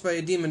 being touched by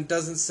a demon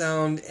doesn't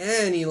sound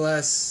any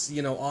less,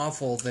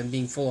 awful than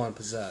being full-on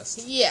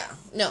possessed. Yeah,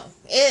 no.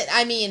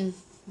 I mean,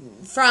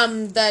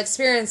 from the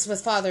experience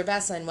with Father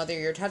Besson, whether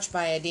you're touched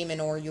by a demon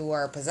or you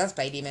are possessed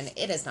by a demon,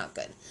 it is not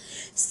good.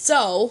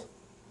 So,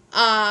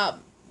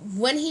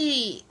 when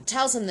he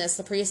tells him this,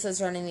 the priest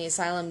that's running the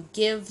asylum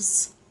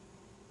gives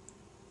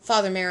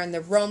Father Merrin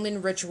the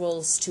Roman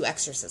rituals to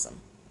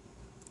exorcism.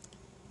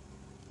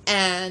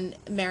 And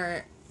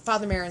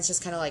Father Merrin's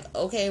just kind of like,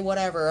 okay,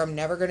 whatever, I'm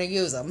never going to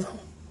use them.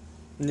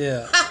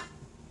 Yeah.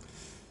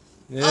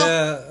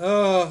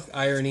 Yeah,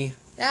 irony.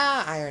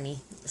 Ah, irony.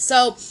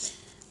 So,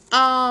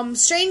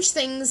 strange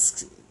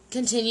things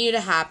continue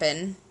to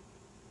happen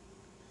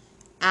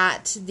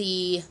at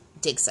the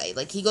dig site.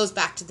 Like, he goes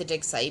back to the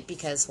dig site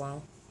because,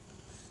 well...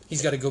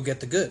 He's got to go get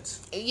the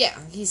goods. Yeah,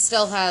 he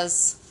still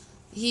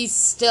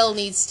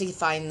needs to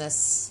find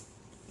this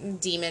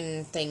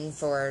demon thing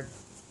for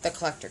the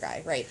collector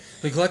guy, right?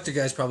 The collector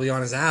guy's probably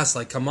on his ass,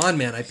 like, come on,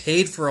 man, I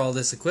paid for all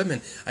this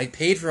equipment. I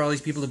paid for all these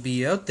people to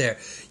be out there.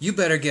 You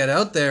better get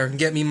out there and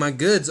get me my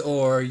goods,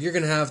 or you're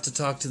going to have to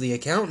talk to the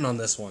accountant on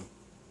this one.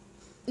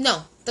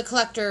 No, the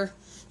collector,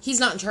 he's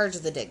not in charge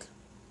of the dig.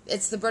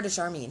 It's the British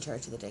Army in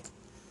charge of the dig.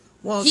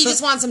 Well, he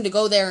just wants him to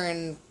go there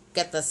and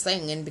get this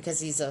thing, and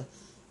because he's a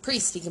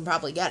priest, he can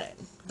probably get it.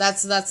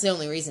 That's the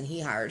only reason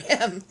he hired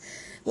him.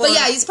 Well, but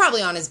yeah, he's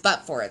probably on his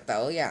butt for it,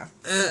 though, yeah.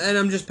 And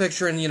I'm just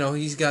picturing,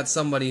 he's got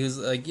somebody who's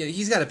like,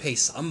 he's got to pay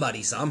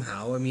somebody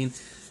somehow. I mean,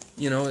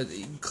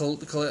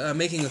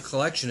 making a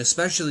collection,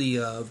 especially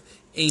of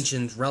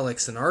ancient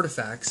relics and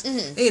artifacts,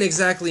 ain't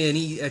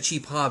exactly a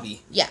cheap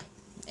hobby. Yeah,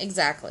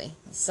 exactly.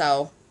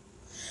 So,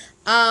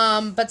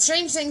 but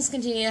strange things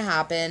continue to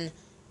happen.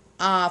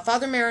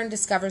 Father Merrin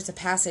discovers a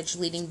passage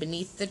leading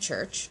beneath the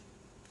church.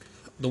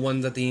 The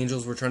one that the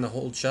angels were trying to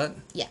hold shut?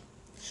 Yeah.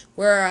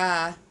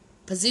 Where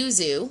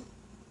Pazuzu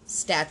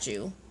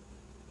statue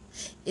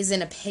is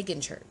in a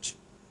pagan church.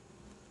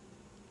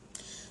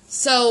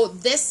 So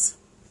this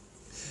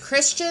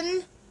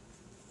Christian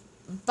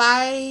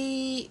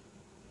I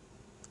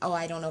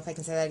don't know if I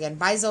can say that again.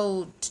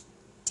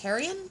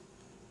 Bizotarian?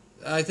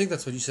 I think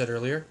that's what you said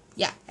earlier.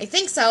 Yeah, I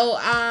think so.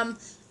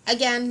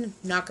 Again,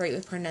 not great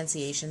with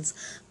pronunciations.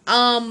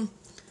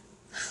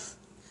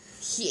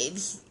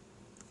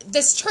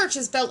 This church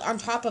is built on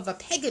top of a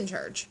pagan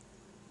church,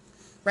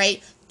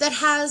 right? That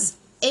has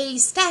a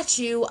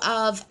statue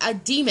of a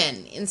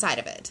demon inside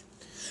of it.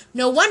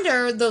 No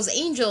wonder those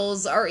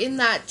angels are in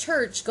that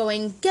church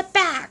going, "Get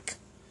back!"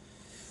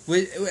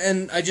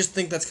 And I just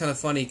think that's kind of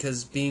funny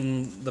because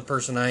being the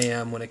person I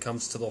am when it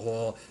comes to the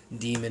whole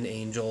demon,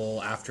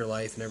 angel,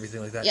 afterlife, and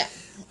everything like that. Yeah.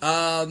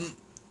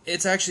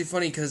 It's actually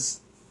funny because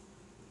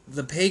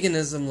the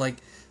paganism, like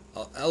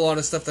a lot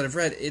of stuff that I've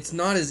read, it's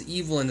not as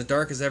evil and as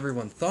dark as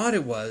everyone thought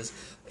it was.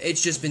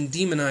 It's just been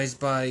demonized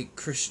by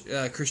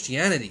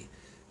Christianity,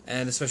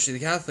 and especially the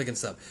Catholic and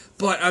stuff.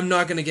 But I'm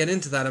not going to get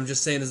into that. I'm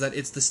just saying is that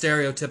it's the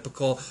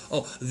stereotypical,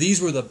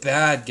 these were the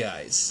bad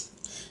guys.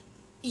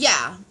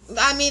 Yeah.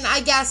 I mean,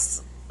 I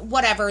guess,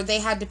 whatever, they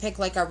had to pick,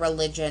 like, a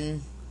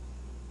religion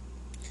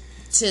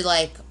to,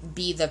 like,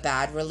 be the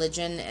bad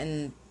religion,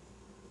 and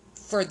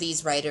for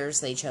these writers,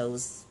 they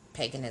chose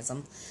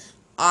paganism.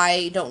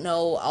 I don't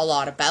know a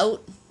lot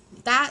about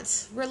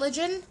that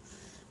religion,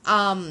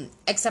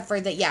 except for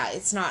that, yeah,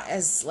 it's not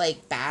as,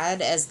 like,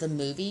 bad as the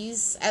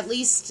movies, at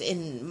least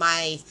in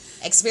my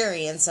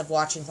experience of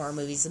watching horror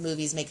movies. The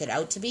movies make it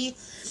out to be.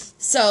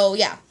 So,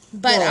 yeah.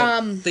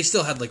 But, they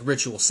still had, like,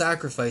 ritual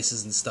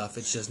sacrifices and stuff.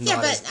 It's just not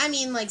yeah, but, I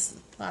mean, like,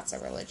 lots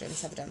of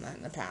religions have done that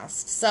in the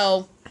past.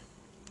 So...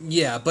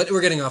 Yeah, but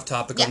we're getting off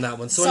topic on that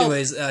one. So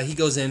anyways, he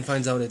goes in,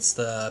 finds out it's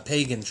the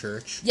pagan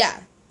church.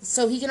 Yeah.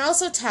 So he can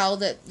also tell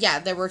that, yeah,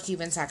 there were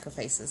human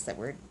sacrifices that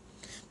were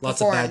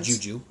Lots of bad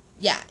juju.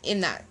 Yeah, in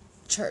that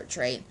church,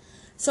 right?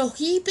 So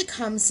he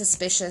becomes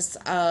suspicious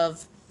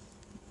of...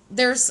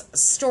 There's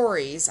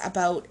stories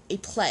about a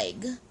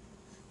plague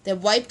that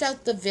wiped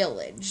out the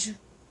village,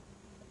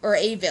 or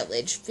a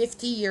village,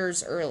 50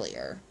 years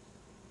earlier,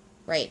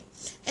 right?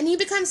 And he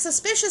becomes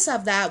suspicious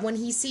of that when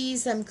he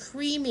sees them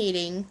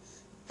cremating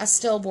a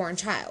stillborn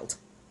child,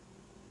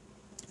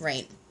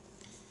 right?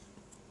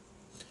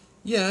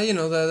 Yeah,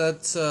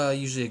 that's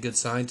usually a good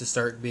sign to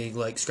start being,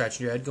 like,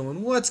 scratching your head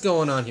going, what's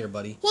going on here,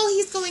 buddy? Well,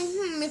 he's going,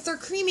 if they're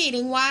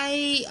cremating,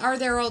 why are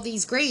there all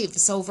these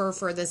graves over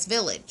for this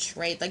village,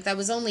 right? Like, that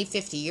was only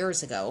 50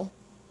 years ago.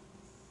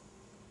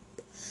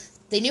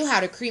 They knew how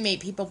to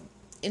cremate people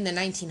in the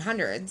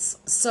 1900s,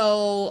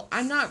 so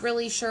I'm not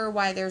really sure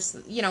why there's,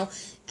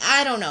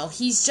 I don't know.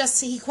 He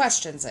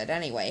questions it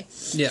anyway.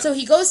 Yeah. So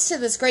he goes to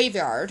this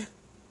graveyard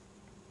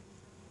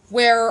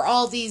where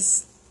all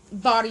these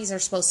bodies are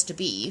supposed to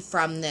be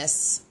from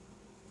this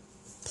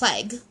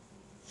plague,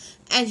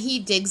 and he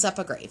digs up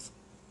a grave.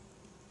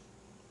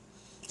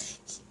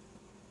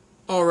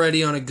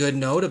 Already on a good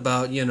note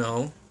about,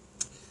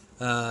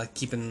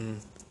 keeping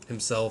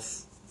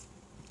himself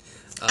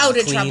out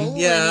of clean. trouble.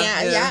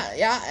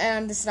 Yeah,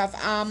 and stuff.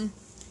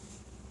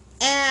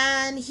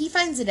 And he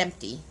finds it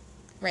empty,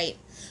 right?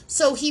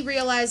 So he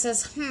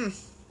realizes,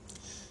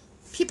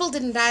 people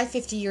didn't die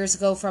 50 years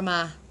ago from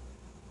a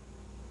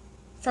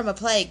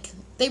plague.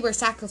 They were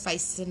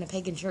sacrificed in a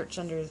pagan church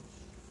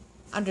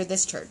under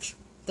this church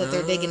that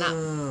they're digging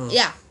up.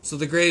 Yeah. So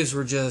the graves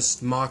were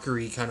just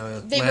mockery kind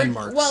of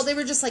landmarks. They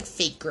were just like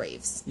fake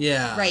graves.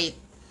 Yeah. Right.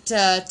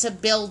 To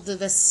build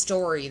this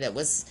story that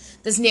was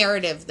this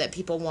narrative that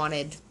people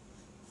wanted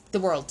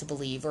the world to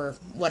believe or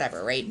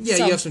whatever, right? Yeah,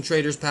 so, you have some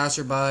traders,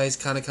 passerbys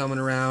kind of coming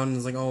around and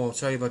it's like, I'll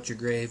tell you about your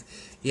grave.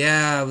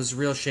 Yeah, it was a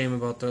real shame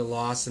about their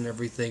loss and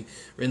everything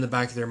in the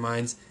back of their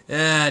minds.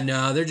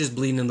 No, they're just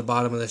bleeding in the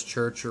bottom of this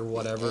church or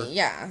whatever.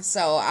 Yeah,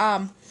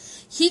 so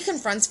he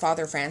confronts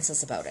Father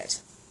Francis about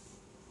it.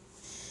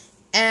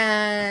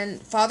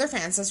 And Father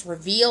Francis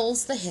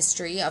reveals the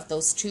history of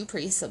those two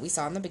priests that we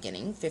saw in the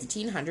beginning,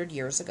 1,500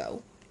 years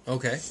ago.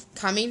 Okay.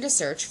 Coming to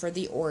search for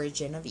the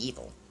origin of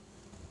evil.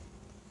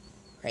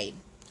 Right?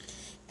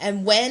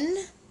 And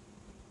when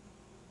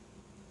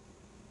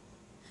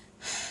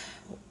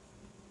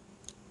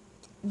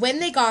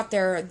they got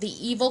there, the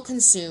evil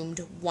consumed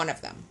one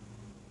of them.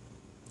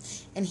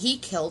 And he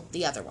killed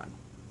the other one.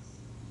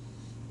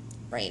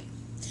 Right?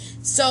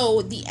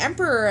 So, the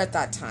emperor at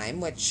that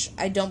time, which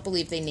I don't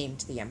believe they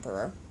named the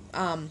emperor,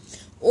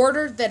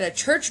 ordered that a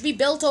church be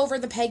built over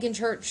the pagan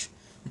church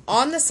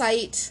on the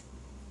site,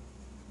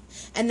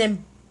 and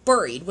then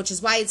buried, which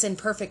is why it's in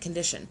perfect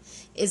condition,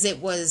 is it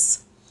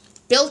was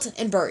built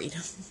and buried,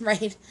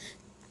 right?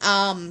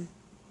 And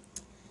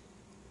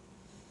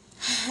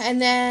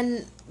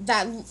then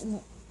that...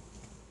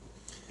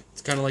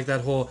 It's kind of like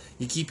that whole,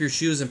 you keep your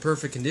shoes in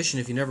perfect condition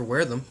if you never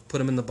wear them. Put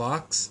them in the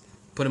box,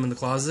 put them in the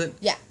closet.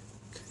 Yeah.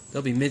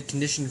 They'll be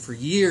mid-condition for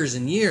years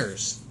and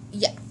years.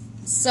 Yeah.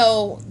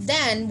 So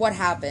then what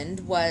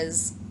happened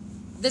was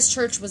this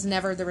church was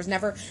never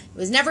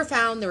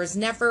found, there was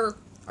never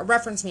a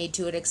reference made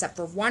to it except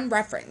for one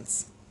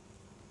reference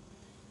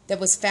that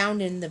was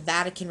found in the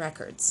Vatican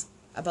records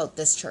about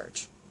this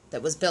church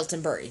that was built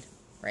and buried,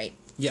 right?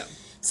 Yeah.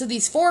 So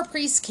these 4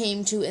 priests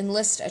came to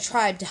enlist a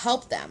tribe to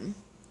help them,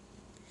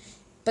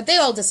 but they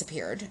all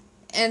disappeared.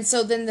 And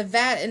so then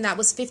and that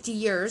was 50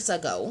 years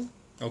ago.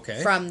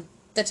 Okay. From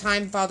the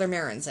time Father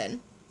Merrin's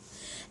in.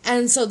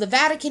 And so the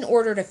Vatican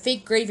ordered a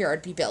fake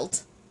graveyard be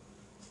built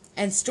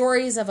and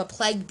stories of a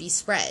plague be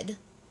spread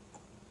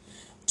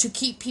to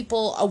keep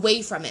people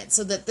away from it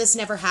so that this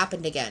never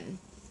happened again,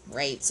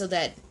 right? So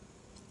that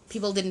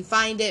people didn't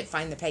find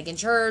the pagan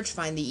church,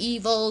 find the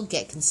evil,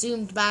 get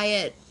consumed by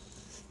it,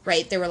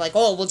 right? They were like,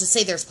 oh, we'll just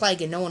say there's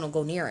plague and no one will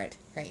go near it,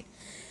 right?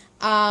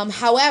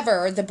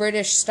 However, the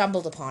British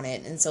stumbled upon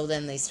it, and so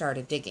then they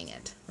started digging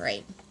it,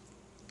 right?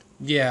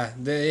 Yeah,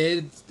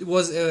 it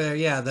was,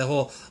 the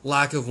whole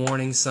lack of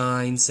warning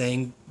signs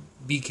saying,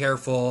 be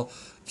careful,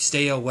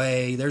 stay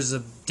away, there's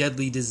a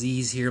deadly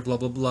disease here, blah,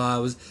 blah, blah.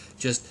 It was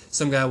just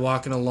some guy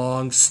walking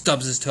along,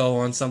 stubs his toe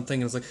on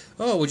something, and it's like,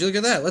 oh, would you look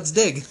at that? Let's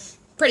dig.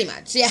 Pretty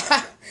much,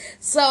 yeah.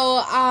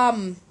 So,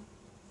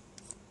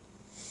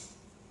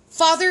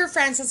 Father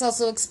Francis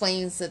also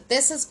explains that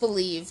this is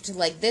believed,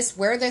 like this,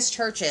 where this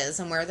church is,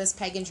 and where this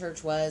pagan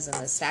church was,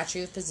 and the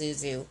statue of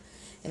Pazuzu,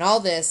 and all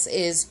this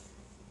is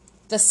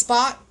the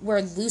spot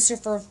where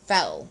Lucifer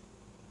fell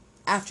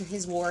after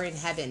his war in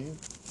heaven,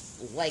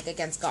 like,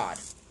 against God.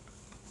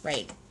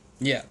 Right?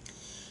 Yeah.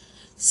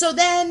 So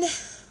then,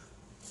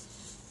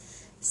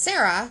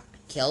 Sarah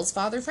kills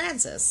Father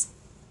Francis,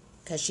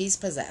 because she's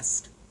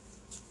possessed.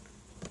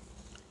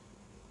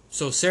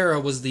 So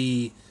Sarah was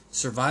the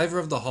survivor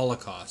of the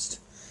Holocaust.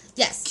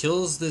 Yes.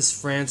 Kills this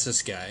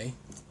Francis guy.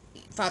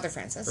 Father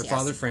Francis, or yes.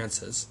 Father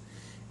Francis.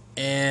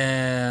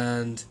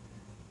 And...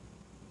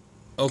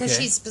 Okay. Because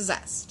she's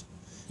possessed.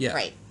 Yeah.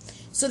 Right.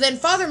 So then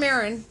Father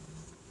Merrin,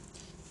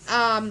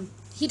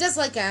 he does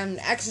like an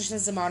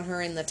exorcism on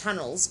her in the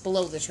tunnels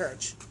below the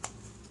church.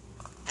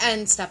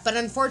 And stuff. But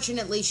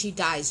unfortunately, she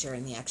dies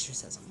during the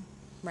exorcism.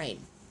 Right.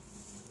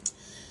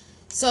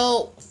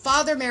 So,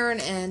 Father Merrin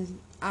and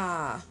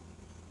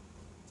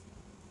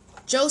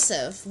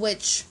Joseph,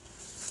 which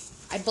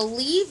I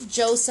believe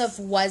Joseph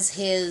was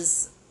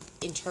his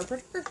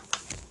interpreter.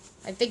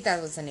 I think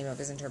that was the name of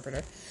his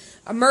interpreter.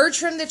 Emerge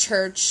from the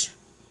church,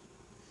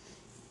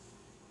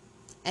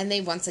 and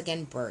they once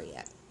again bury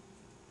it.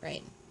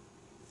 Right?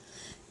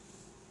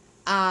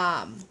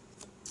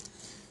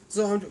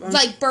 So I'm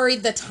like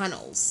buried the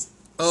tunnels.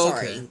 Oh,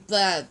 Sorry,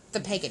 okay. the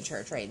pagan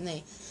church, right? And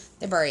they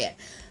bury it.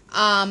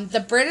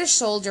 The British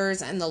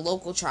soldiers and the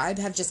local tribe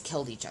have just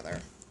killed each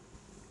other.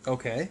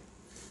 Okay.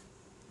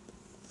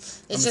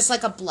 It's just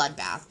like a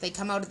bloodbath. They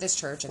come out of this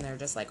church and they're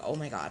just like, oh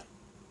my god,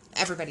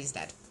 everybody's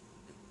dead.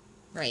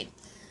 Right.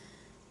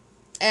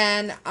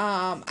 And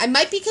I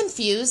might be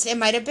confused. It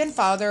might have been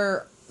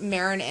Father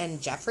Merrin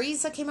and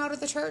Jeffries that came out of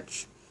the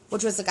church,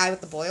 which was the guy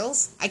with the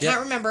boils. I can't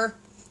remember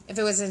if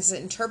it was his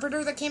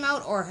interpreter that came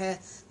out or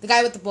the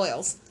guy with the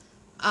boils,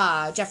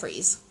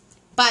 Jeffries.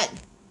 But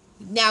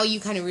now you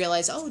kind of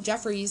realize, oh,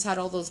 Jeffries had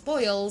all those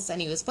boils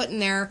and he was put in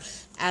there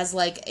as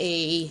like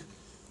a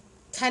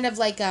kind of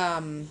like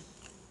a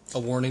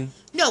warning?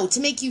 No,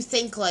 to make you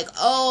think like,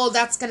 oh,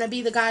 that's gonna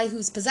be the guy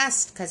who's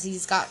possessed because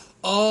he's got.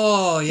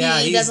 Oh yeah,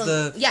 he's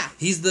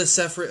the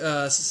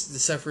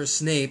Severus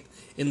Snape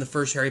in the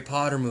first Harry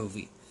Potter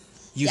movie.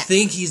 You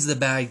think he's the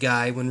bad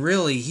guy when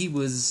really he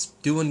was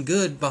doing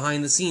good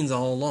behind the scenes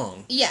all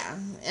along. Yeah,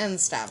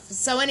 and stuff.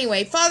 So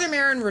anyway, Father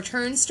Merrin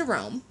returns to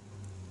Rome.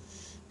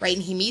 Right,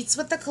 and he meets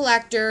with the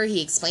collector.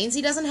 He explains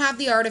he doesn't have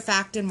the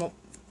artifact and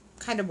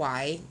kind of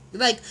why.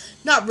 Like,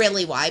 not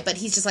really why, but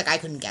he's just like, I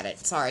couldn't get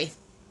it. Sorry.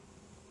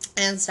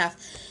 And stuff.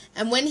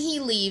 And when he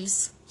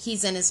leaves,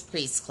 he's in his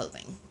priest's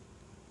clothing.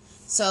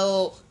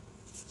 So,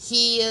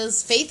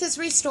 his faith is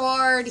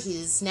restored.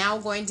 He's now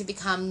going to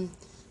become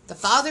the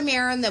Father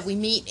Merrin that we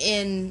meet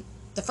in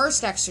The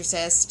First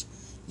Exorcist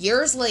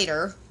years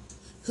later,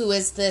 who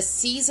is this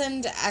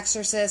seasoned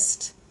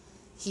exorcist.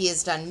 He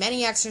has done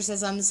many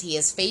exorcisms. He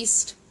has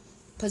faced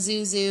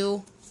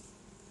Pazuzu.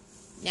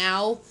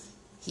 Now,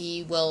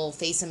 he will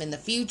face him in the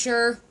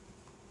future.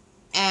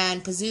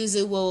 And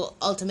Pazuzu will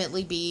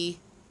ultimately be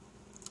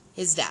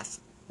his death,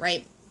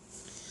 right?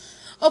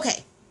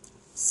 Okay,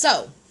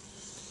 so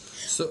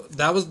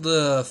that was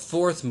the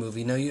fourth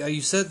movie. Now,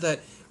 you said that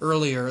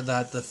earlier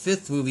that the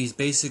fifth movie is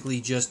basically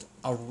just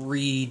a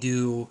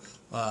redo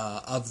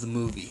of the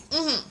movie.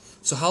 Mm-hmm.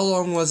 So how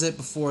long was it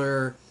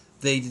before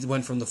they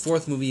went from the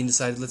fourth movie and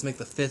decided, let's make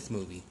the fifth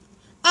movie?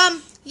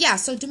 Yeah,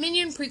 so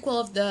Dominion prequel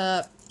of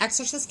the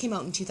Exorcist came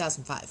out in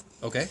 2005.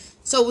 Okay.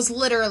 So it was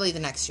literally the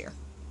next year.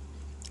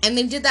 And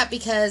they did that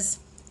because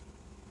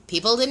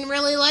people didn't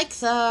really like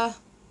the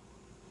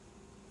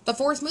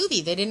fourth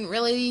movie. They didn't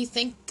really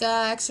think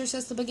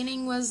Exorcist the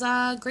Beginning was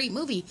a great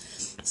movie.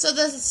 So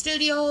the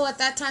studio at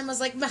that time was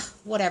like,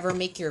 whatever,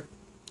 make your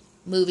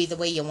movie the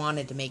way you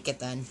wanted to make it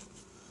then.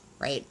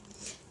 Right?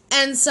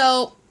 And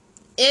so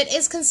it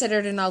is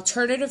considered an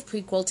alternative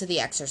prequel to The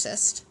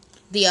Exorcist.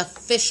 The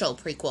official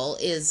prequel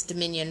is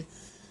Dominion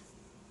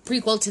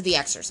prequel to The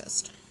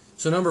Exorcist.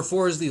 So number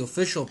 4 is the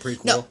official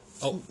prequel. No.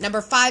 Oh. Number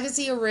 5 is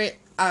the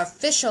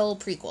official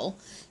prequel.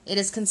 It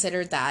is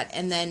considered that.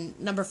 And then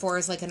number 4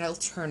 is like an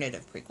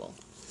alternative prequel.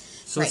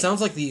 So right. It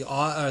sounds like the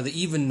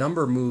even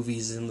number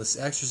movies in this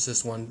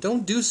Exorcist one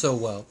don't do so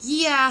well.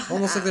 Yeah.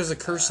 Almost like there's a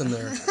curse in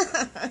there.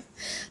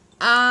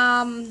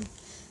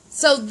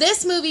 So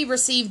this movie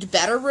received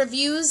better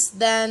reviews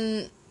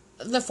than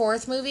the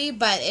fourth movie,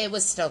 but it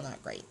was still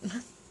not great.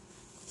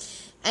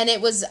 And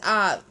it was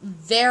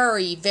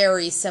very,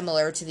 very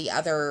similar to the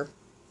other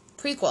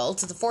prequel,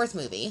 to the fourth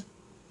movie.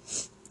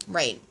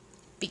 Right.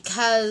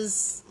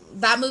 Because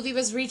that movie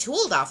was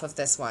retooled off of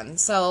this one.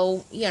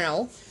 So, you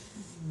know.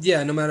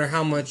 Yeah, no matter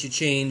how much you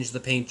change the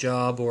paint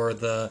job or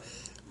the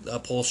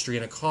upholstery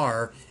in a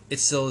car,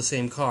 it's still the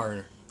same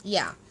car.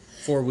 Yeah.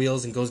 4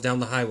 wheels and goes down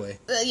the highway.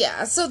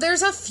 Yeah, so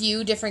there's a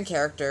few different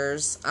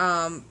characters.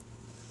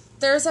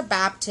 There's a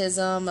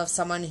baptism of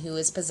someone who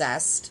is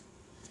possessed.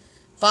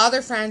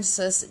 Father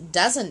Francis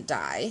doesn't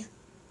die.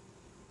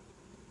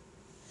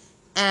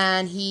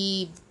 And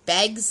he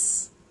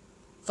begs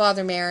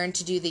Father Merrin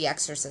to do the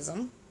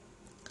exorcism.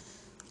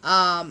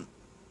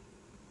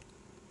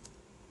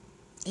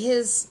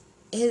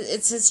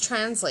 It's his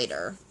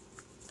translator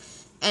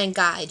and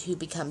guide who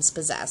becomes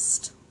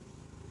possessed.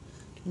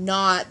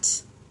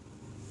 Not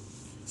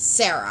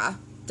Sarah,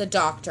 the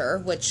doctor,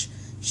 which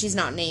she's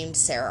not named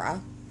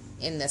Sarah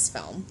in this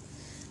film.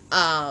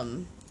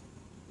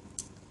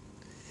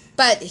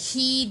 But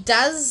he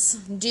does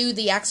do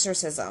the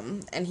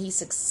exorcism, and he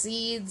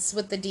succeeds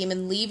with the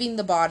demon leaving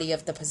the body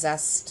of the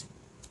possessed,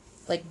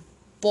 like,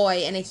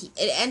 boy, and it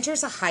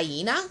enters a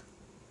hyena,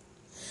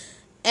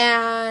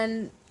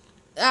 and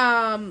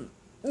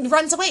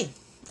runs away.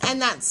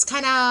 And that's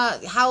kind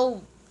of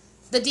how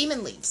the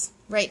demon leaves,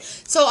 right?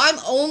 So I'm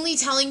only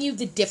telling you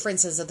the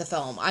differences of the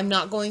film. I'm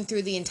not going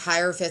through the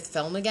entire fifth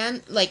film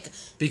again, like,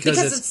 because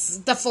it's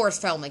the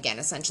fourth film again,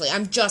 essentially.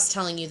 I'm just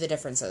telling you the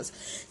differences.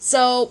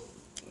 So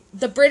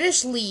the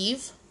British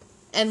leave,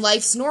 and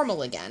life's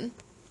normal again.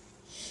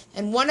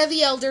 And one of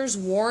the elders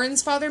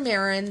warns Father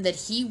Merrin that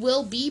he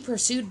will be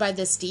pursued by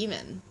this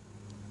demon.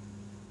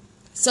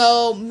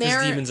 So Merrin...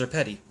 Because demons are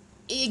petty.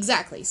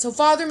 Exactly. So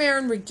Father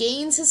Merrin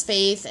regains his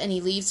faith, and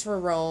he leaves for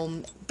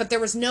Rome. But there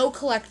was no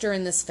collector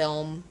in this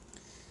film.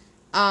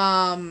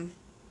 There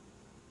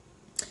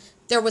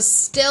was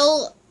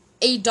still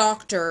a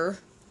doctor.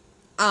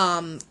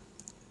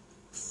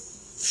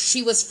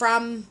 She was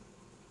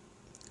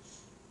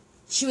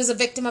a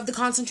victim of the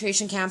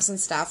concentration camps and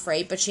stuff,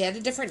 right? But she had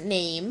a different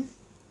name.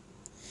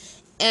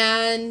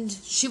 And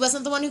she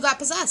wasn't the one who got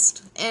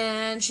possessed.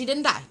 And she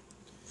didn't die.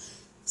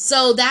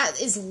 So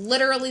that is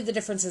literally the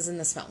differences in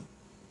this film.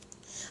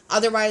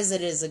 Otherwise,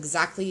 it is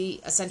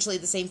essentially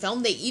the same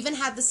film. They even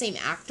had the same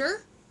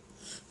actor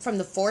from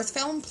the fourth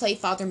film play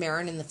Father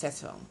Merrin in the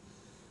fifth film.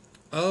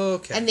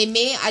 Okay. And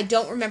I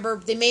don't remember,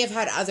 they may have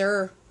had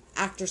other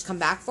actors come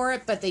back for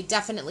it, but they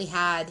definitely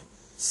had...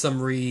 some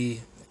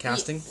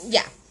recasting?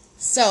 Yeah.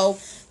 So,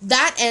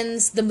 that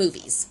ends the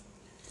movies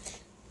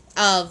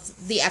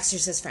of the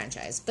Exorcist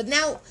franchise. But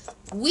now,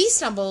 we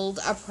stumbled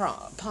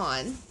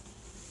upon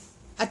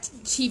a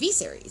TV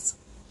series.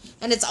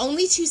 And it's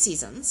only 2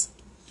 seasons.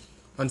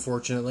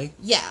 Unfortunately.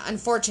 Yeah,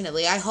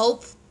 unfortunately. I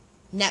hope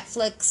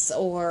Netflix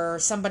or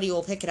somebody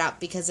will pick it up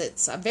because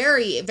it's a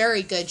very,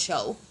 very good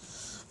show.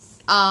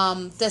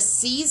 The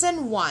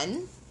season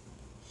 1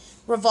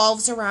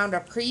 revolves around a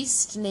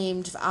priest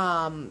named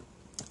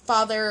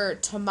Father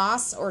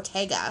Tomas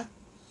Ortega.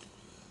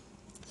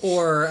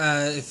 Or,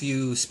 if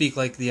you speak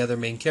like the other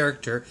main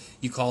character,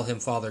 you call him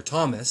Father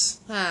Thomas.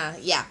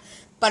 Yeah,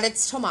 but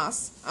it's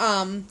Tomas.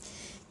 Because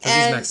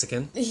he's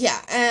Mexican.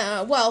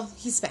 Yeah, well,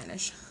 he's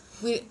Spanish.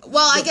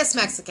 I guess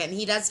Mexican.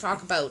 He does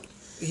talk about...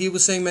 He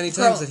was saying many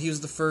times that he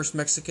was the first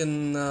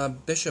Mexican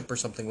bishop or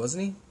something,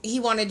 wasn't he? He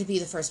wanted to be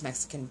the first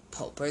Mexican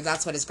pope, or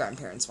that's what his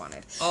grandparents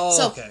wanted.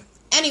 Oh, okay.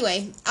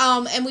 Anyway,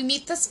 and we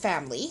meet this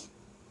family,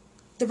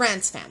 the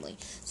Rance family.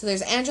 So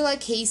there's Angela,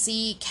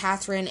 Casey,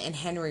 Catherine, and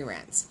Henry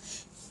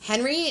Rance.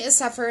 Henry is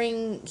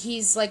suffering,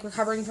 he's like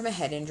recovering from a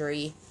head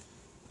injury.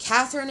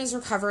 Catherine is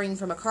recovering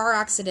from a car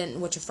accident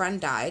in which a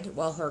friend died.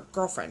 Well, her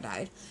girlfriend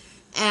died.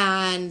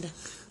 And...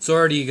 so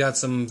already you got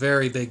some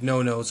very big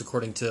no-nos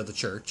according to the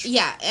church.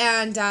 Yeah,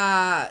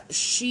 and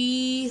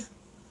she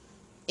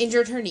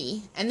injured her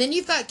knee. And then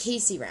you've got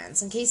Casey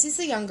Rance, and Casey's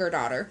the younger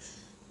daughter.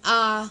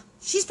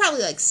 She's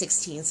probably like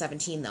 16,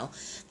 17 though.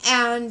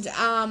 And,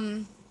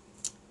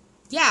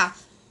 yeah.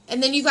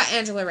 And then you got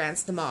Angela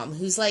Rance, the mom,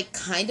 who's, like,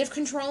 kind of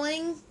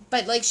controlling,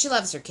 but, like, she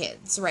loves her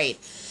kids, right?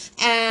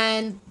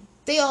 And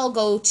they all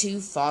go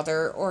to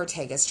Father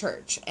Ortega's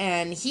church.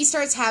 And he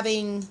starts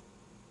having,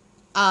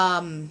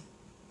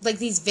 like,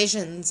 these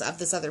visions of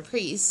this other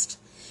priest.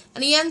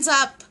 And he ends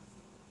up,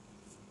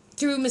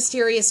 through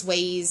mysterious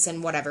ways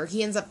and whatever,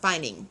 he ends up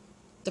finding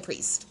the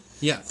priest.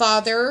 Yeah.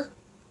 Father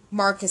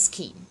Marcus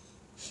Keene.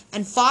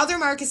 And Father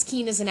Marcus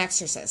Keene is an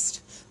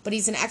exorcist. But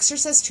he's an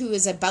exorcist who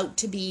is about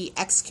to be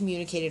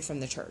excommunicated from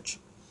the church.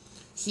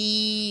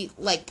 He,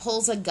 like,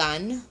 pulls a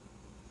gun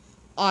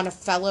on a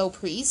fellow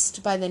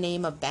priest by the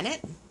name of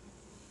Bennett.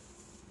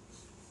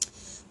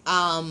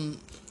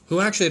 Who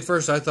actually at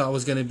first I thought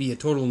was going to be a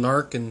total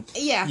narc and,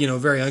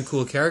 very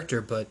uncool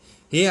character, but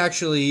he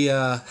actually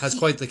has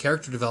quite the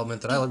character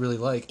development that I really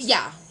like.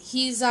 Yeah,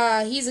 he's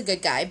a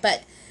good guy,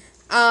 but,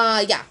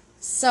 yeah.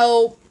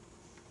 So,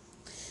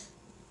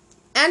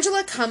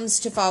 Angela comes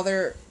to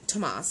Father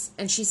Tomas,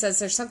 and she says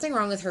there's something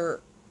wrong with her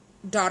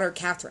daughter,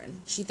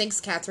 Catherine. She thinks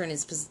Catherine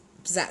is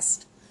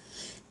possessed.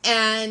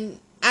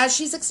 And as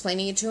she's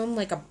explaining it to him,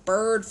 like, a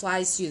bird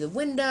flies through the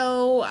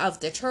window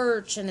of the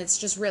church, and it's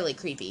just really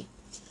creepy.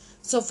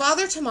 So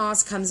Father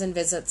Tomas comes and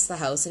visits the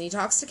house, and he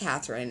talks to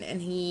Catherine,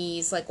 and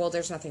he's like, well,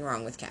 there's nothing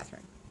wrong with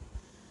Catherine.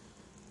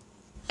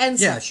 And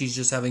so, yeah, she's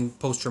just having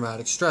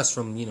post-traumatic stress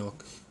from,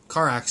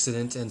 car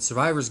accident and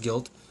survivor's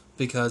guilt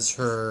because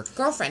her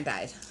girlfriend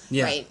died.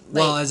 Yeah. Right?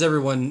 Well, as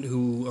everyone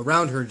who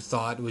around her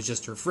thought was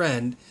just her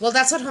friend. Well,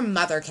 that's what her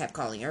mother kept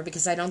calling her,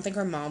 because I don't think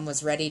her mom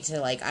was ready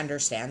to, like,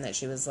 understand that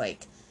she was,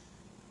 like,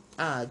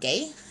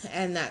 gay.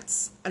 And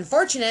that's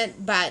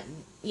unfortunate, but,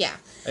 yeah.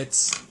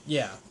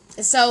 Yeah.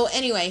 So,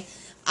 anyway,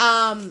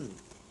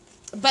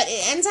 but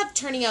it ends up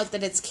turning out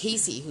that it's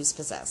Casey who's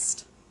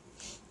possessed.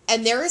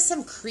 And there is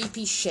some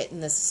creepy shit in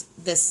this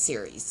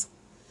series.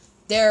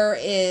 There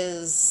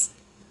is...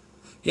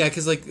 Yeah,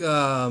 because, like,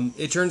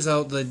 it turns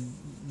out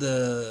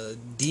the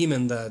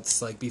demon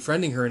that's, like,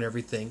 befriending her and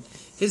everything,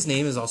 his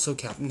name is also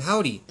Captain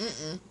Howdy.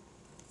 Mm-mm.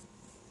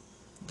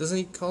 Doesn't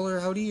he call her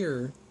Howdy,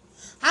 or...?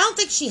 I don't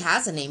think she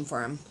has a name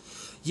for him.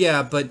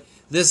 Yeah, but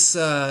this,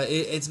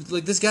 it's,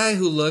 like, this guy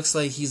who looks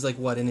like he's, like,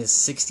 what, in his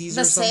 60s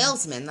or something? The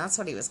salesman, that's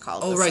what he was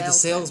called. Oh, right, the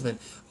salesman.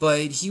 But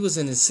he was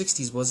in his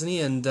 60s, wasn't he?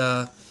 And,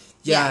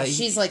 yeah,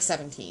 she's like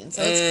 17,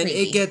 so and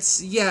it's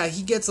creepy.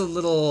 He gets a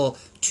little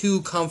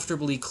too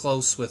comfortably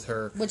close with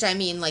her. Which, I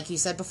mean, like you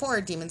said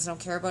before, demons don't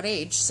care about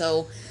age,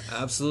 so...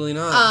 Absolutely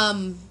not.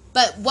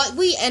 But what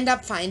we end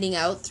up finding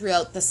out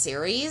throughout the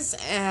series,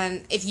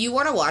 and if you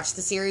want to watch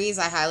the series,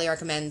 I highly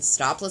recommend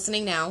stop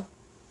listening now,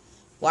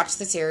 watch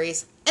the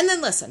series, and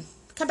then listen.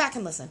 Come back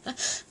and listen.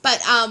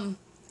 But,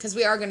 because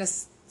we are going to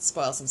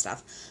spoil some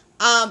stuff.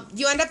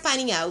 You end up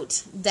finding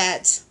out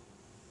that...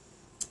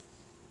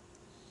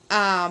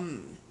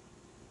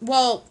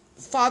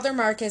 Father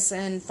Marcus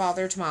and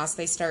Father Tomas,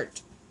 they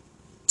start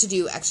to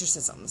do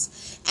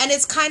exorcisms. And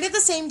it's kind of the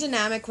same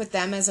dynamic with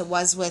them as it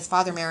was with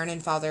Father Marin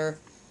and Father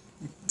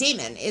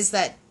Damon, is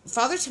that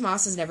Father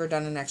Tomas has never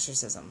done an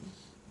exorcism.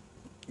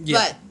 Yeah.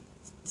 But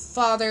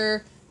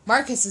Father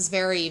Marcus is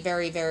very,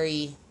 very,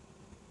 very...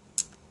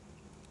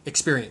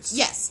 experienced.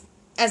 Yes,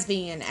 as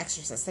being an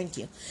exorcist. Thank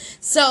you.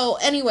 So,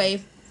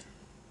 anyway,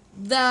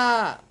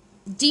 the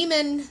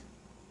demon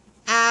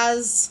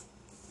as...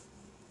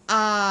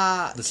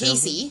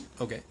 Casey.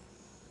 Okay.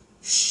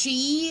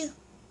 She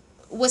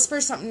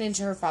whispers something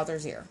into her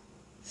father's ear.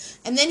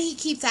 And then Henry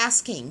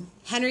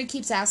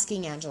keeps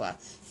asking Angela,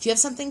 do you have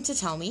something to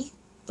tell me?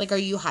 Like, are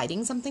you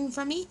hiding something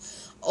from me?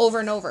 Over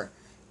and over.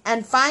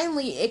 And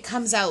finally, it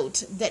comes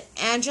out that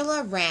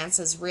Angela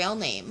Rance's real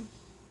name,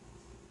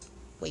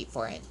 wait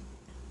for it,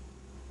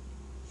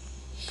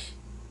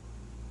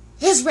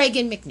 is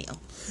Reagan McNeil.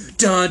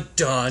 Dun,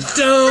 dun,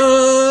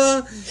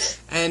 dun!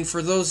 And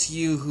for those of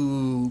you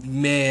who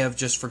may have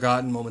just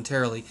forgotten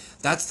momentarily,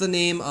 that's the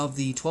name of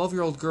the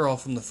 12-year-old girl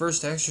from the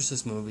first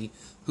Exorcist movie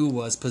who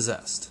was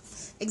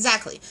possessed.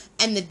 Exactly.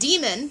 And the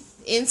demon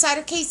inside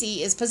of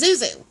Casey is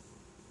Pazuzu.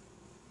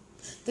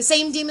 The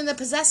same demon that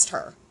possessed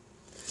her.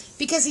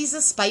 Because he's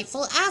a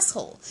spiteful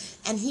asshole.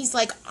 And he's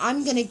like,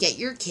 I'm going to get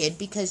your kid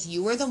because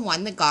you were the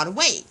one that got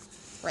away.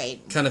 Right?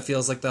 Kind of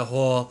feels like the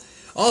whole...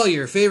 all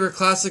your favorite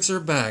classics are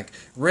back.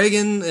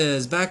 Reagan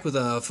is back with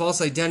a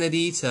false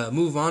identity to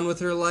move on with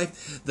her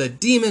life. The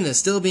demon is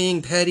still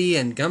being petty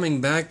and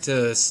coming back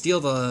to steal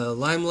the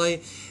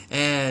limelight.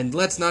 And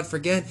let's not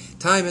forget,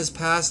 time has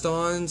passed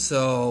on,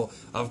 so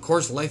of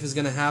course life is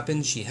going to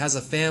happen. She has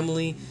a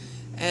family.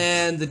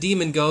 And the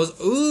demon goes,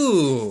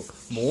 ooh,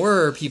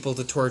 more people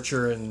to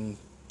torture and...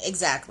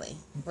 Exactly.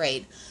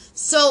 Right.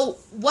 So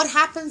what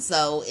happens,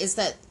 though, is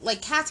that,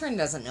 like, Catherine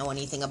doesn't know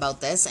anything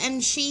about this,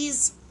 and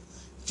she's...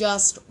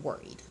 just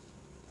worried.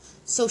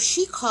 So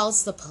she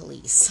calls the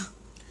police.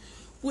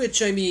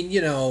 Which, I mean,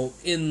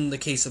 in the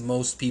case of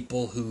most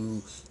people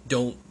who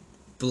don't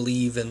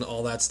believe in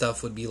all that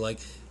stuff would be like,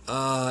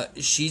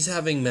 she's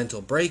having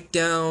mental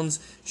breakdowns,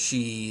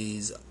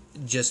 she's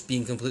just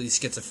being completely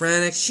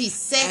schizophrenic. She's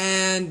sick.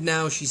 And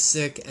now she's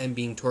sick and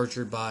being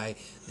tortured by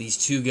these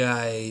two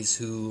guys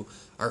who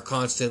are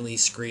constantly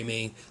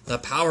screaming, "The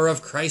power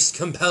of Christ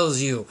compels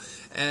you,"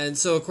 and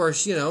so of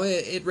course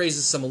it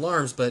raises some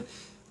alarms. But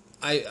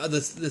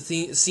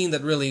the scene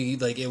that really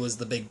it was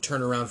the big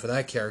turnaround for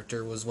that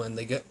character was when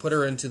they put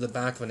her into the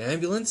back of an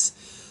ambulance.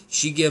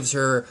 She gives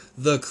her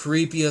the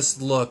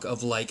creepiest look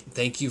of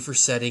 "Thank you for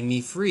setting me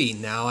free.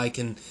 Now I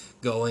can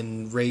go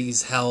and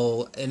raise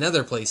hell in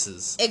other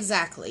places."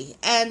 Exactly.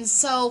 And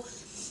so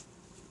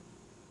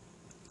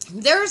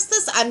there's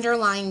this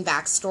underlying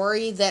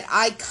backstory that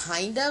I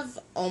kind of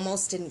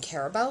almost didn't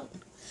care about,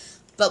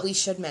 but we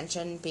should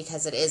mention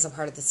because it is a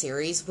part of the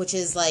series, which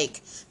is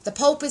the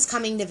Pope is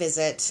coming to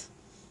visit,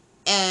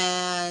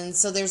 and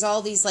so there's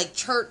all these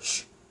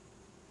church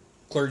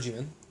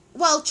Clergymen.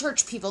 Well,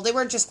 church people. They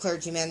weren't just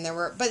clergymen. There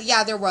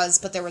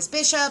was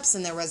bishops,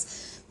 and there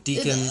was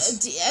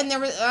deacons, and there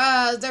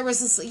was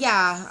this.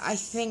 Yeah, I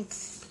think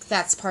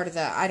that's part of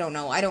the. I don't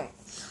know. I don't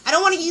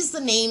want to use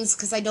the names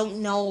because I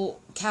don't know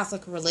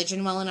Catholic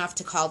religion well enough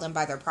to call them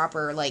by their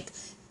proper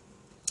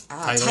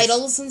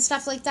titles and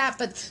stuff like that.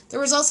 But there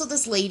was also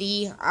this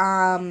lady,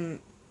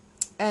 and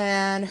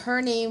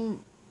her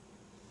name.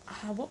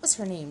 What was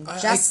her name?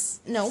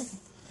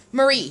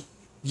 Marie.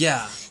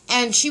 Yeah.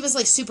 And she was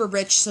super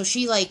rich, so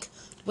she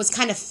was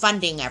kind of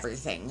funding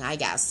everything, I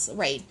guess,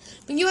 right?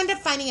 But you end up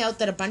finding out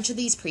that a bunch of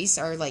these priests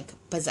are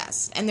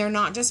possessed, and they're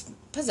not just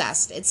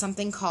possessed, it's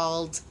something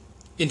called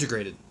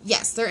integrated.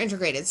 Yes, they're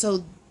integrated.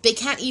 So they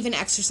can't even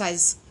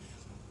exercise,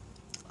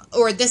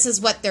 or this is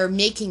what they're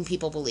making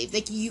people believe.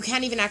 You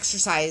can't even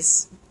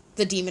exorcise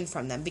the demon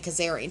from them because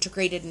they are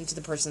integrated into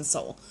the person's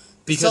soul.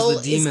 Because soul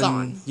the demon is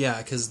gone. Yeah,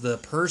 because the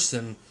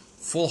person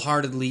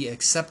full-heartedly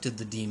accepted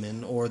the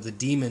demon, or the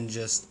demon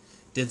just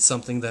did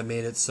something that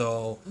made it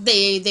so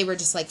they were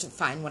just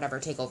fine, whatever,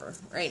 take over,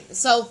 right?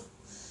 So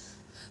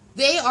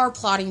they are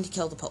plotting to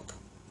kill the Pope.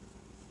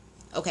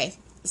 Okay,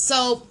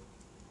 so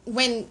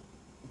when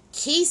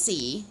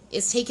Casey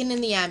is taken in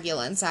the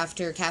ambulance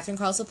after Catherine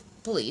calls the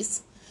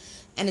police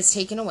and is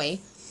taken away,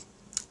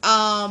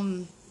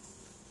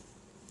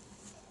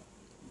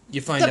 you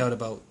find out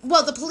about...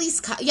 Well, the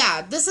police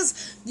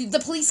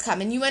the police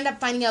come, and you end up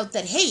finding out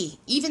that, hey,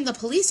 even the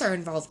police are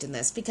involved in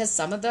this, because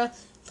some of the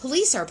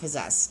police are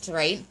possessed,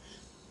 right?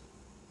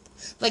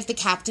 Like the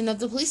captain of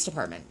the police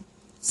department.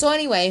 So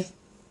anyway,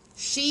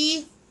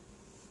 she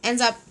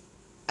ends up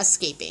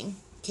escaping,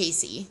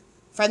 Casey,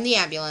 from the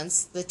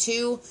ambulance. The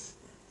two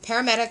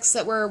paramedics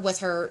that were with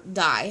her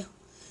die,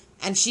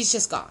 and she's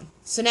just gone.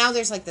 So now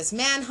there's this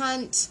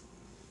manhunt.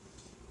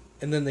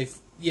 And then they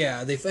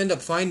end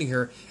up finding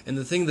her, and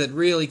the thing that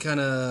really kind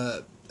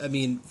of,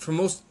 from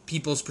most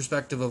people's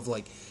perspective of,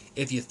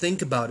 if you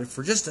think about it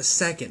for just a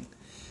second,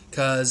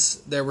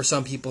 because there were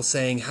some people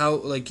saying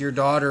how, your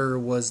daughter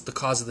was the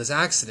cause of this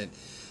accident,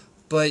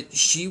 but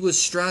she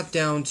was strapped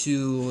down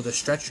to the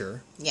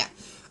stretcher. Yeah.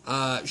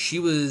 She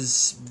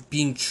was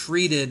being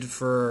treated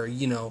for,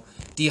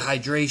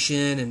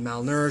 dehydration and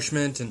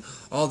malnourishment and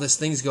all these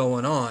things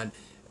going on,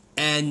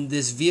 and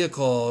this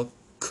vehicle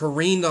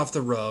careened off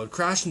the road,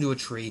 crashed into a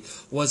tree,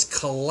 was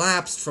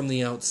collapsed from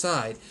the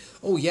outside.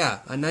 Oh yeah,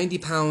 a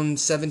 90-pound,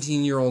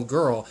 17-year-old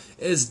girl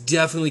is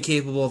definitely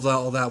capable of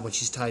all that when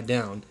she's tied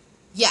down.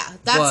 Yeah,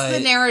 that's the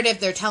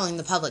narrative they're telling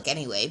the public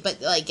anyway. But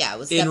it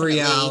was definitely...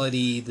 In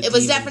reality, it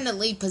was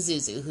definitely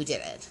Pazuzu who did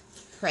it.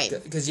 Right.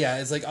 Because,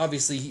 it's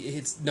obviously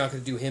it's not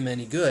going to do him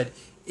any good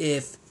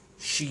if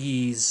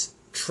she's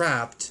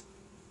trapped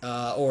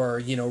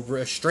or,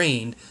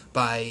 restrained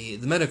by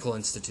the medical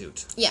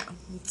institute. Yeah.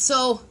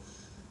 So...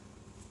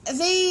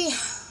 They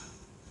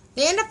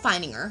end up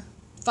finding her,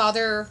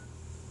 Father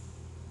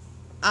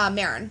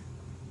Marin,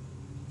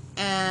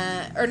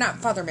 or not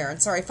Father Marin,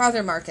 sorry,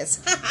 Father Marcus,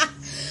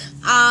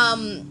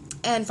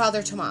 and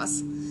Father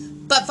Tomas.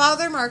 But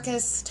Father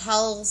Marcus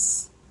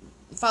tells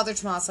Father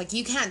Tomas,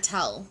 you can't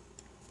tell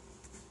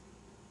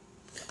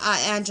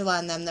Angela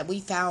and them that we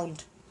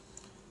found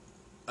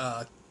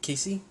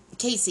Casey,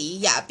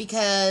 yeah,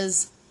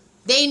 because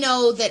they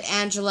know that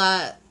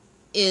Angela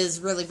is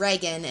really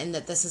Reagan, and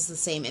that this is the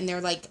same, and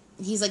they're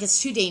he's it's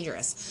too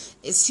dangerous.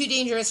 It's too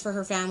dangerous for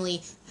her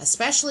family,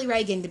 especially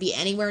Reagan, to be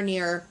anywhere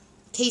near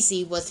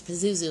Casey with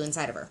Pazuzu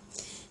inside of her.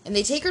 And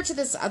they take her to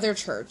this other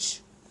church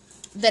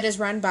that is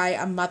run by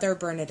a Mother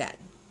Bernadette.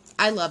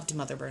 I loved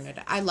Mother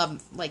Bernadette. I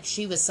love,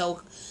 she was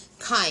so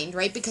kind,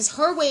 right? Because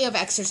her way of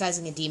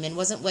exorcising a demon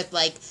wasn't with,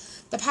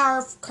 the power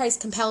of Christ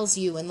compels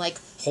you, and,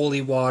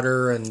 holy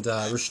water and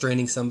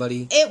restraining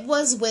somebody. It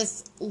was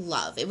with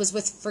love. It was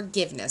with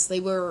forgiveness. They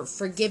were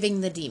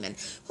forgiving the demon,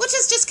 which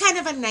is just kind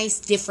of a nice,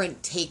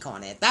 different take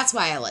on it. That's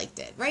why I liked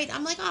it, right?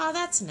 I'm oh,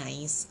 that's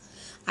nice,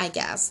 I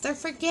guess. They're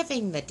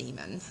forgiving the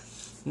demon.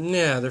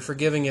 Yeah, they're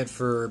forgiving it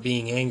for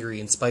being angry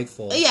and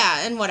spiteful.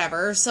 Yeah, and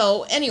whatever.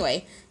 So,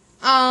 anyway,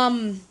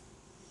 they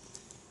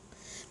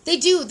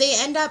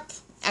end up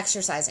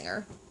exorcising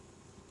her.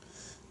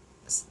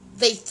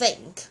 They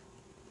think.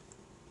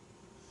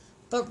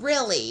 But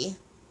really...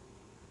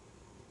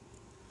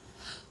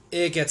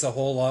 It gets a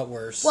whole lot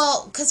worse.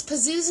 Well, because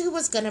Pazuzu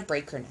was going to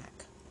break her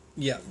neck.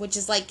 Yeah. Which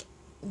is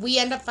we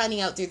end up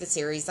finding out through the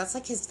series, that's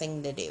his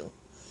thing to do.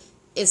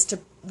 is to,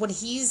 when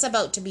he's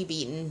about to be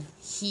beaten,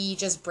 he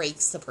just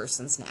breaks the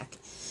person's neck.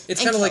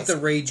 It's kind of like the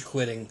rage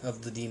quitting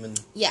of the demon.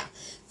 Yeah.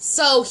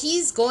 So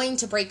he's going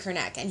to break her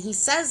neck. And he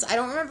says, I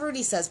don't remember what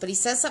he says, but he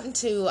says something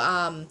to,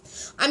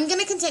 I'm going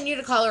to continue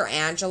to call her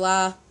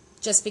Angela,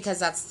 just because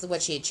that's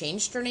what she had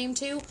changed her name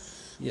to.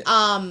 Yeah.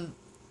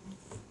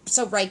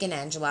 So Regan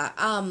Angela.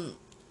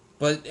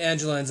 But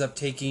Angela ends up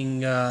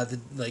taking,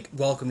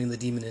 welcoming the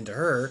demon into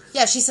her.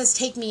 Yeah, she says,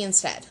 take me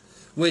instead.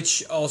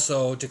 Which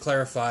also, to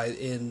clarify,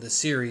 in the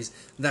series,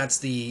 that's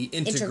the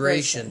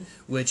integration.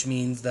 Which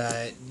means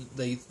that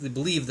they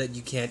believe that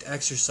you can't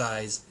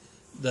exorcise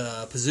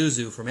the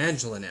Pazuzu from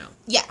Angela now.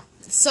 Yeah.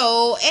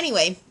 So,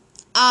 anyway,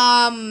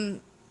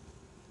 another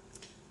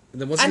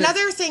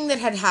thing that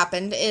had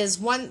happened is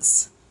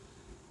once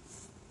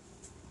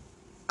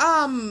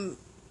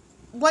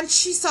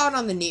she saw it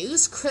on the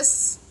news,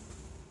 Chris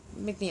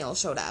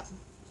McNeil showed up,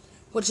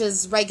 which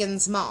is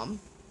Regan's mom.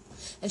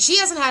 And she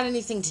hasn't had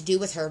anything to do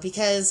with her,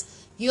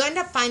 because you end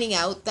up finding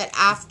out that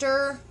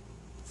after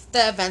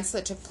the events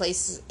that took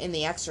place in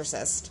The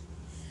Exorcist,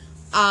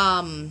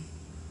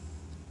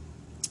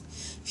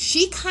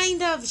 she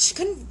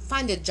couldn't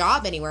find a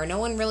job anywhere. No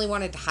one really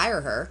wanted to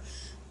hire her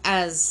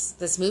as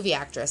this movie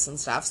actress and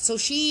stuff. So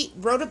she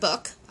wrote a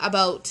book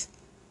about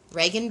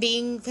Regan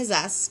being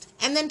possessed,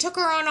 and then took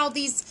her on all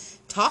these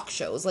talk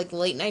shows, like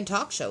late night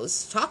talk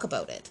shows, to talk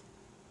about it.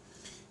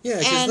 Yeah,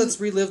 because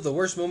let's relive the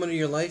worst moment of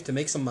your life to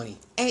make some money.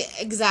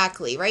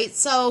 Exactly, right?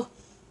 So,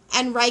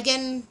 and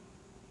Regan,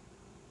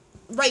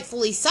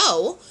 rightfully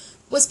so,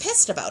 was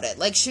pissed about it.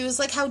 Like, she was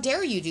like, how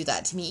dare you do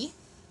that to me?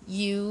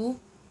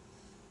 You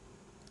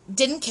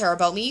didn't care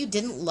about me, you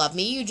didn't love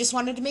me, you just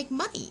wanted to make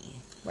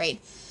money, right?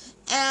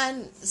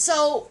 And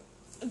so,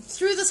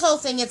 through this whole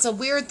thing, it's a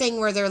weird thing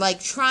where they're, like,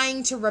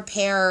 trying to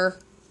repair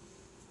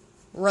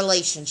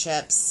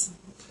relationships,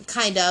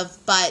 kind of,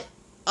 but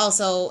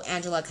also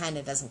Angela kind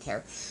of doesn't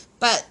care.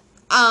 But,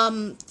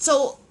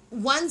 so,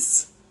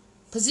 once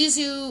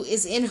Pazuzu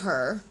is in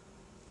her,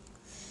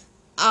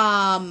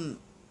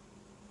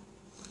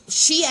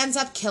 she ends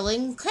up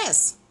killing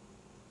Chris.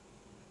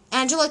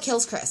 Angela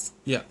kills Chris.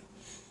 Yeah.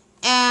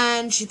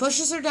 And she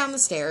pushes her down the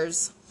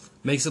stairs.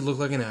 Makes it look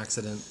like an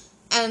accident.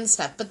 And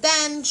stuff. But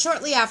then,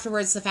 shortly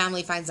afterwards, the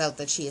family finds out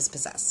that she is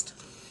possessed.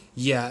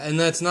 Yeah, and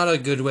that's not a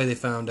good way they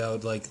found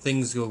out. Like,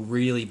 things go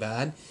really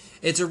bad.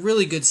 It's a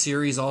really good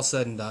series, all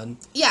said and done.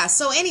 Yeah,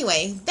 so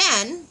anyway,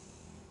 then,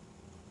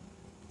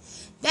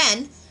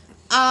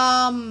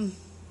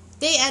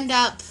 they end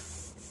up,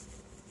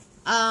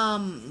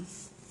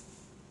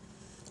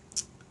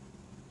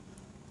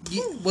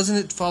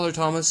 wasn't it Father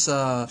Thomas?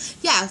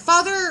 Yeah,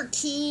 Father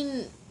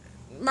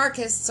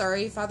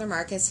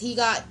Marcus, he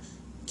got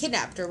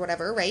kidnapped or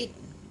whatever, right?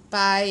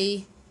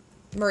 By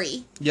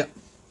Marie. Yep.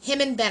 Him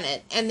and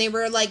Bennett, and they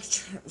were like,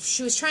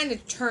 she was trying to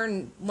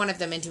turn one of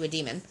them into a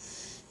demon.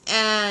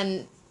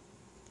 And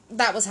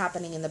that was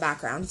happening in the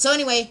background. So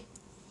anyway,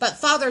 but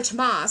Father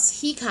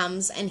Tomas, he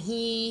comes and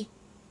he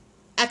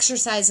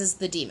exorcises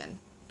the demon.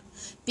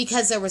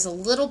 Because there was a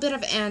little bit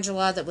of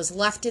Angela that was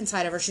left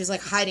inside of her. She was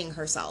like hiding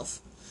herself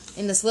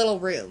in this little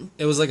room.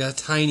 It was like a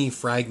tiny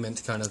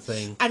fragment kind of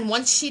thing. And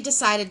once she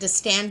decided to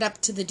stand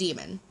up to the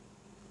demon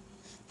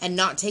and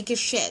not take a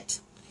shit,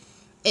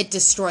 it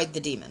destroyed the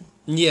demon.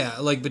 Yeah,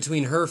 like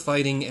between her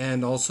fighting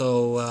and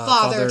also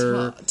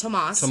Father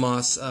Tomas,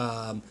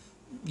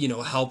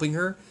 helping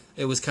her,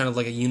 it was kind of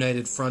like a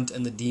united front,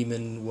 and the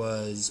demon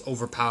was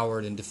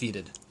overpowered and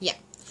defeated. Yeah.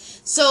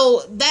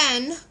 So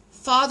then,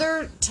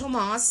 Father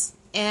Tomas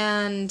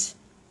and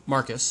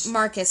Marcus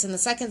in the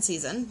second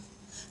season,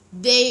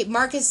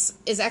 Marcus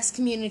is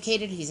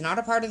excommunicated. He's not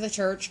a part of the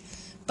church,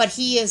 but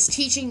he is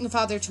teaching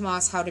Father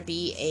Tomas how to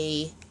be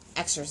a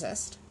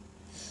exorcist.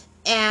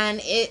 And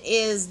it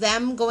is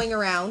them going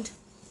around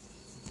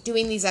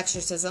doing these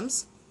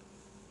exorcisms,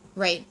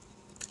 right?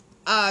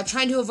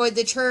 Trying to avoid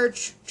the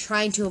church,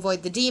 trying to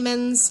avoid the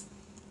demons.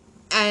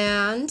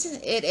 And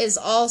it is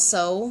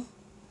also,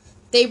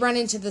 they run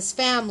into this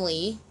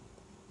family,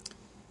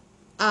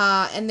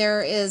 and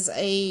there is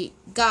a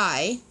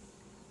guy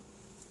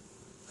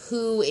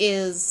who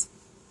is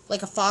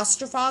like a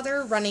foster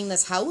father running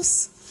this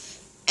house.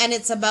 And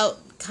it's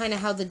about kind of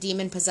how the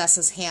demon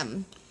possesses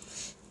him.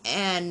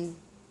 And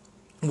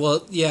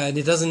well, yeah, and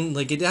it doesn't,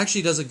 like, it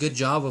actually does a good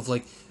job of,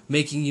 like,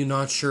 making you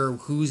not sure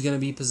who's going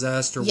to be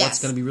possessed or what's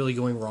going to be really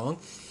going wrong.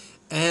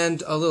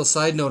 And a little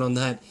side note on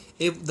that,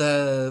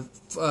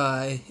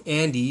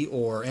 Andy,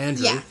 or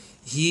Andrew,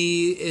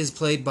 he is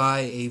played by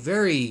a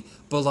very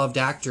beloved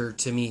actor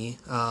to me,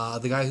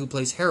 the guy who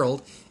plays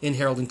Harold in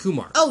Harold and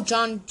Kumar. Oh,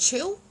 John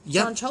Cho?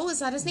 Yep. John Cho, is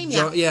that his name?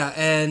 Yeah,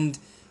 and,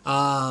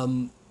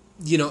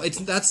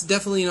 that's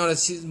definitely not a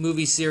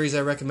movie series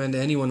I recommend to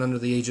anyone under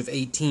the age of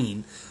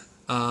 18.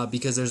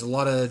 Because there's a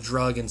lot of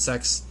drug and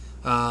sex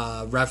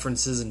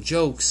references and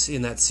jokes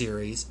in that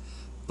series.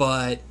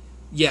 But,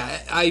 yeah,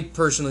 I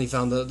personally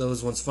found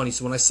those ones funny.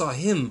 So when I saw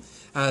him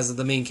as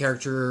the main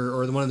character,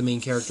 or one of the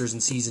main characters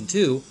in Season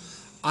 2,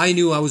 I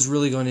knew I was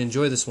really going to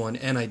enjoy this one,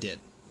 and I did.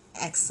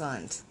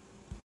 Excellent.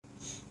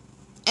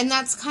 And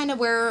that's kind of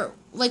where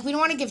like, we don't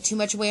want to give too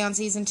much away on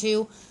season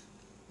 2,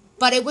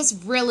 but it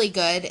was really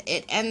good.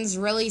 It ends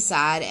really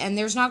sad, and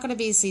there's not going to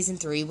be a season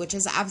 3, which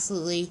is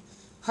absolutely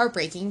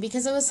heartbreaking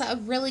because it was a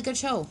really good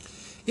show.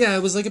 Yeah,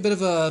 it was like a bit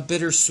of a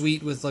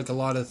bittersweet with like a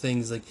lot of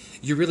things. Like,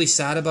 you're really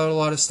sad about a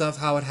lot of stuff,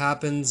 how it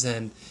happens,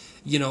 and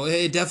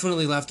it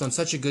definitely left on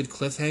such a good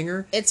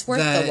cliffhanger. It's worth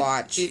the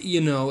watch.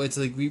 It's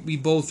like we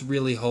both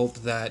really hope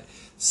that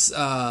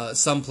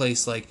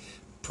someplace like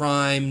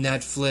Prime,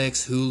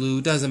 Netflix,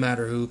 Hulu, doesn't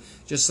matter who,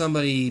 just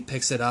somebody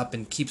picks it up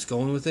and keeps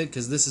going with it,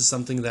 because this is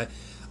something that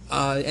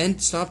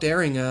stopped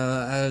airing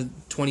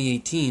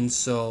 2018,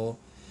 so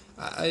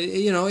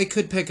it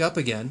could pick up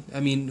again.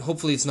 I mean,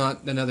 hopefully it's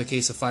not another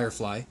case of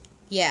Firefly.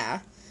 Yeah.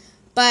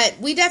 But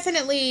we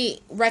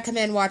definitely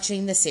recommend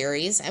watching the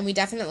series, and we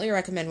definitely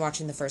recommend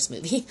watching the first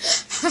movie.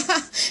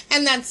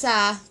 And that's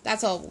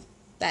all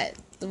that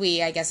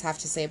we, I guess, have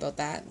to say about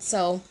that.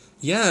 So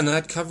yeah, and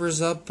that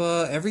covers up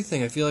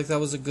everything. I feel like that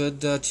was a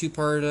good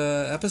 2-part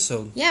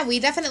episode. Yeah, we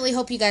definitely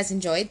hope you guys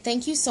enjoyed.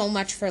 Thank you so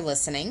much for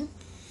listening.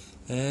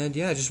 And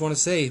yeah, I just want to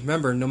say,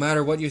 remember, no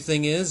matter what your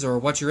thing is or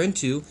what you're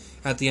into,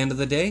 at the end of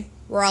the day,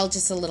 we're all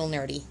just a little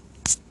nerdy.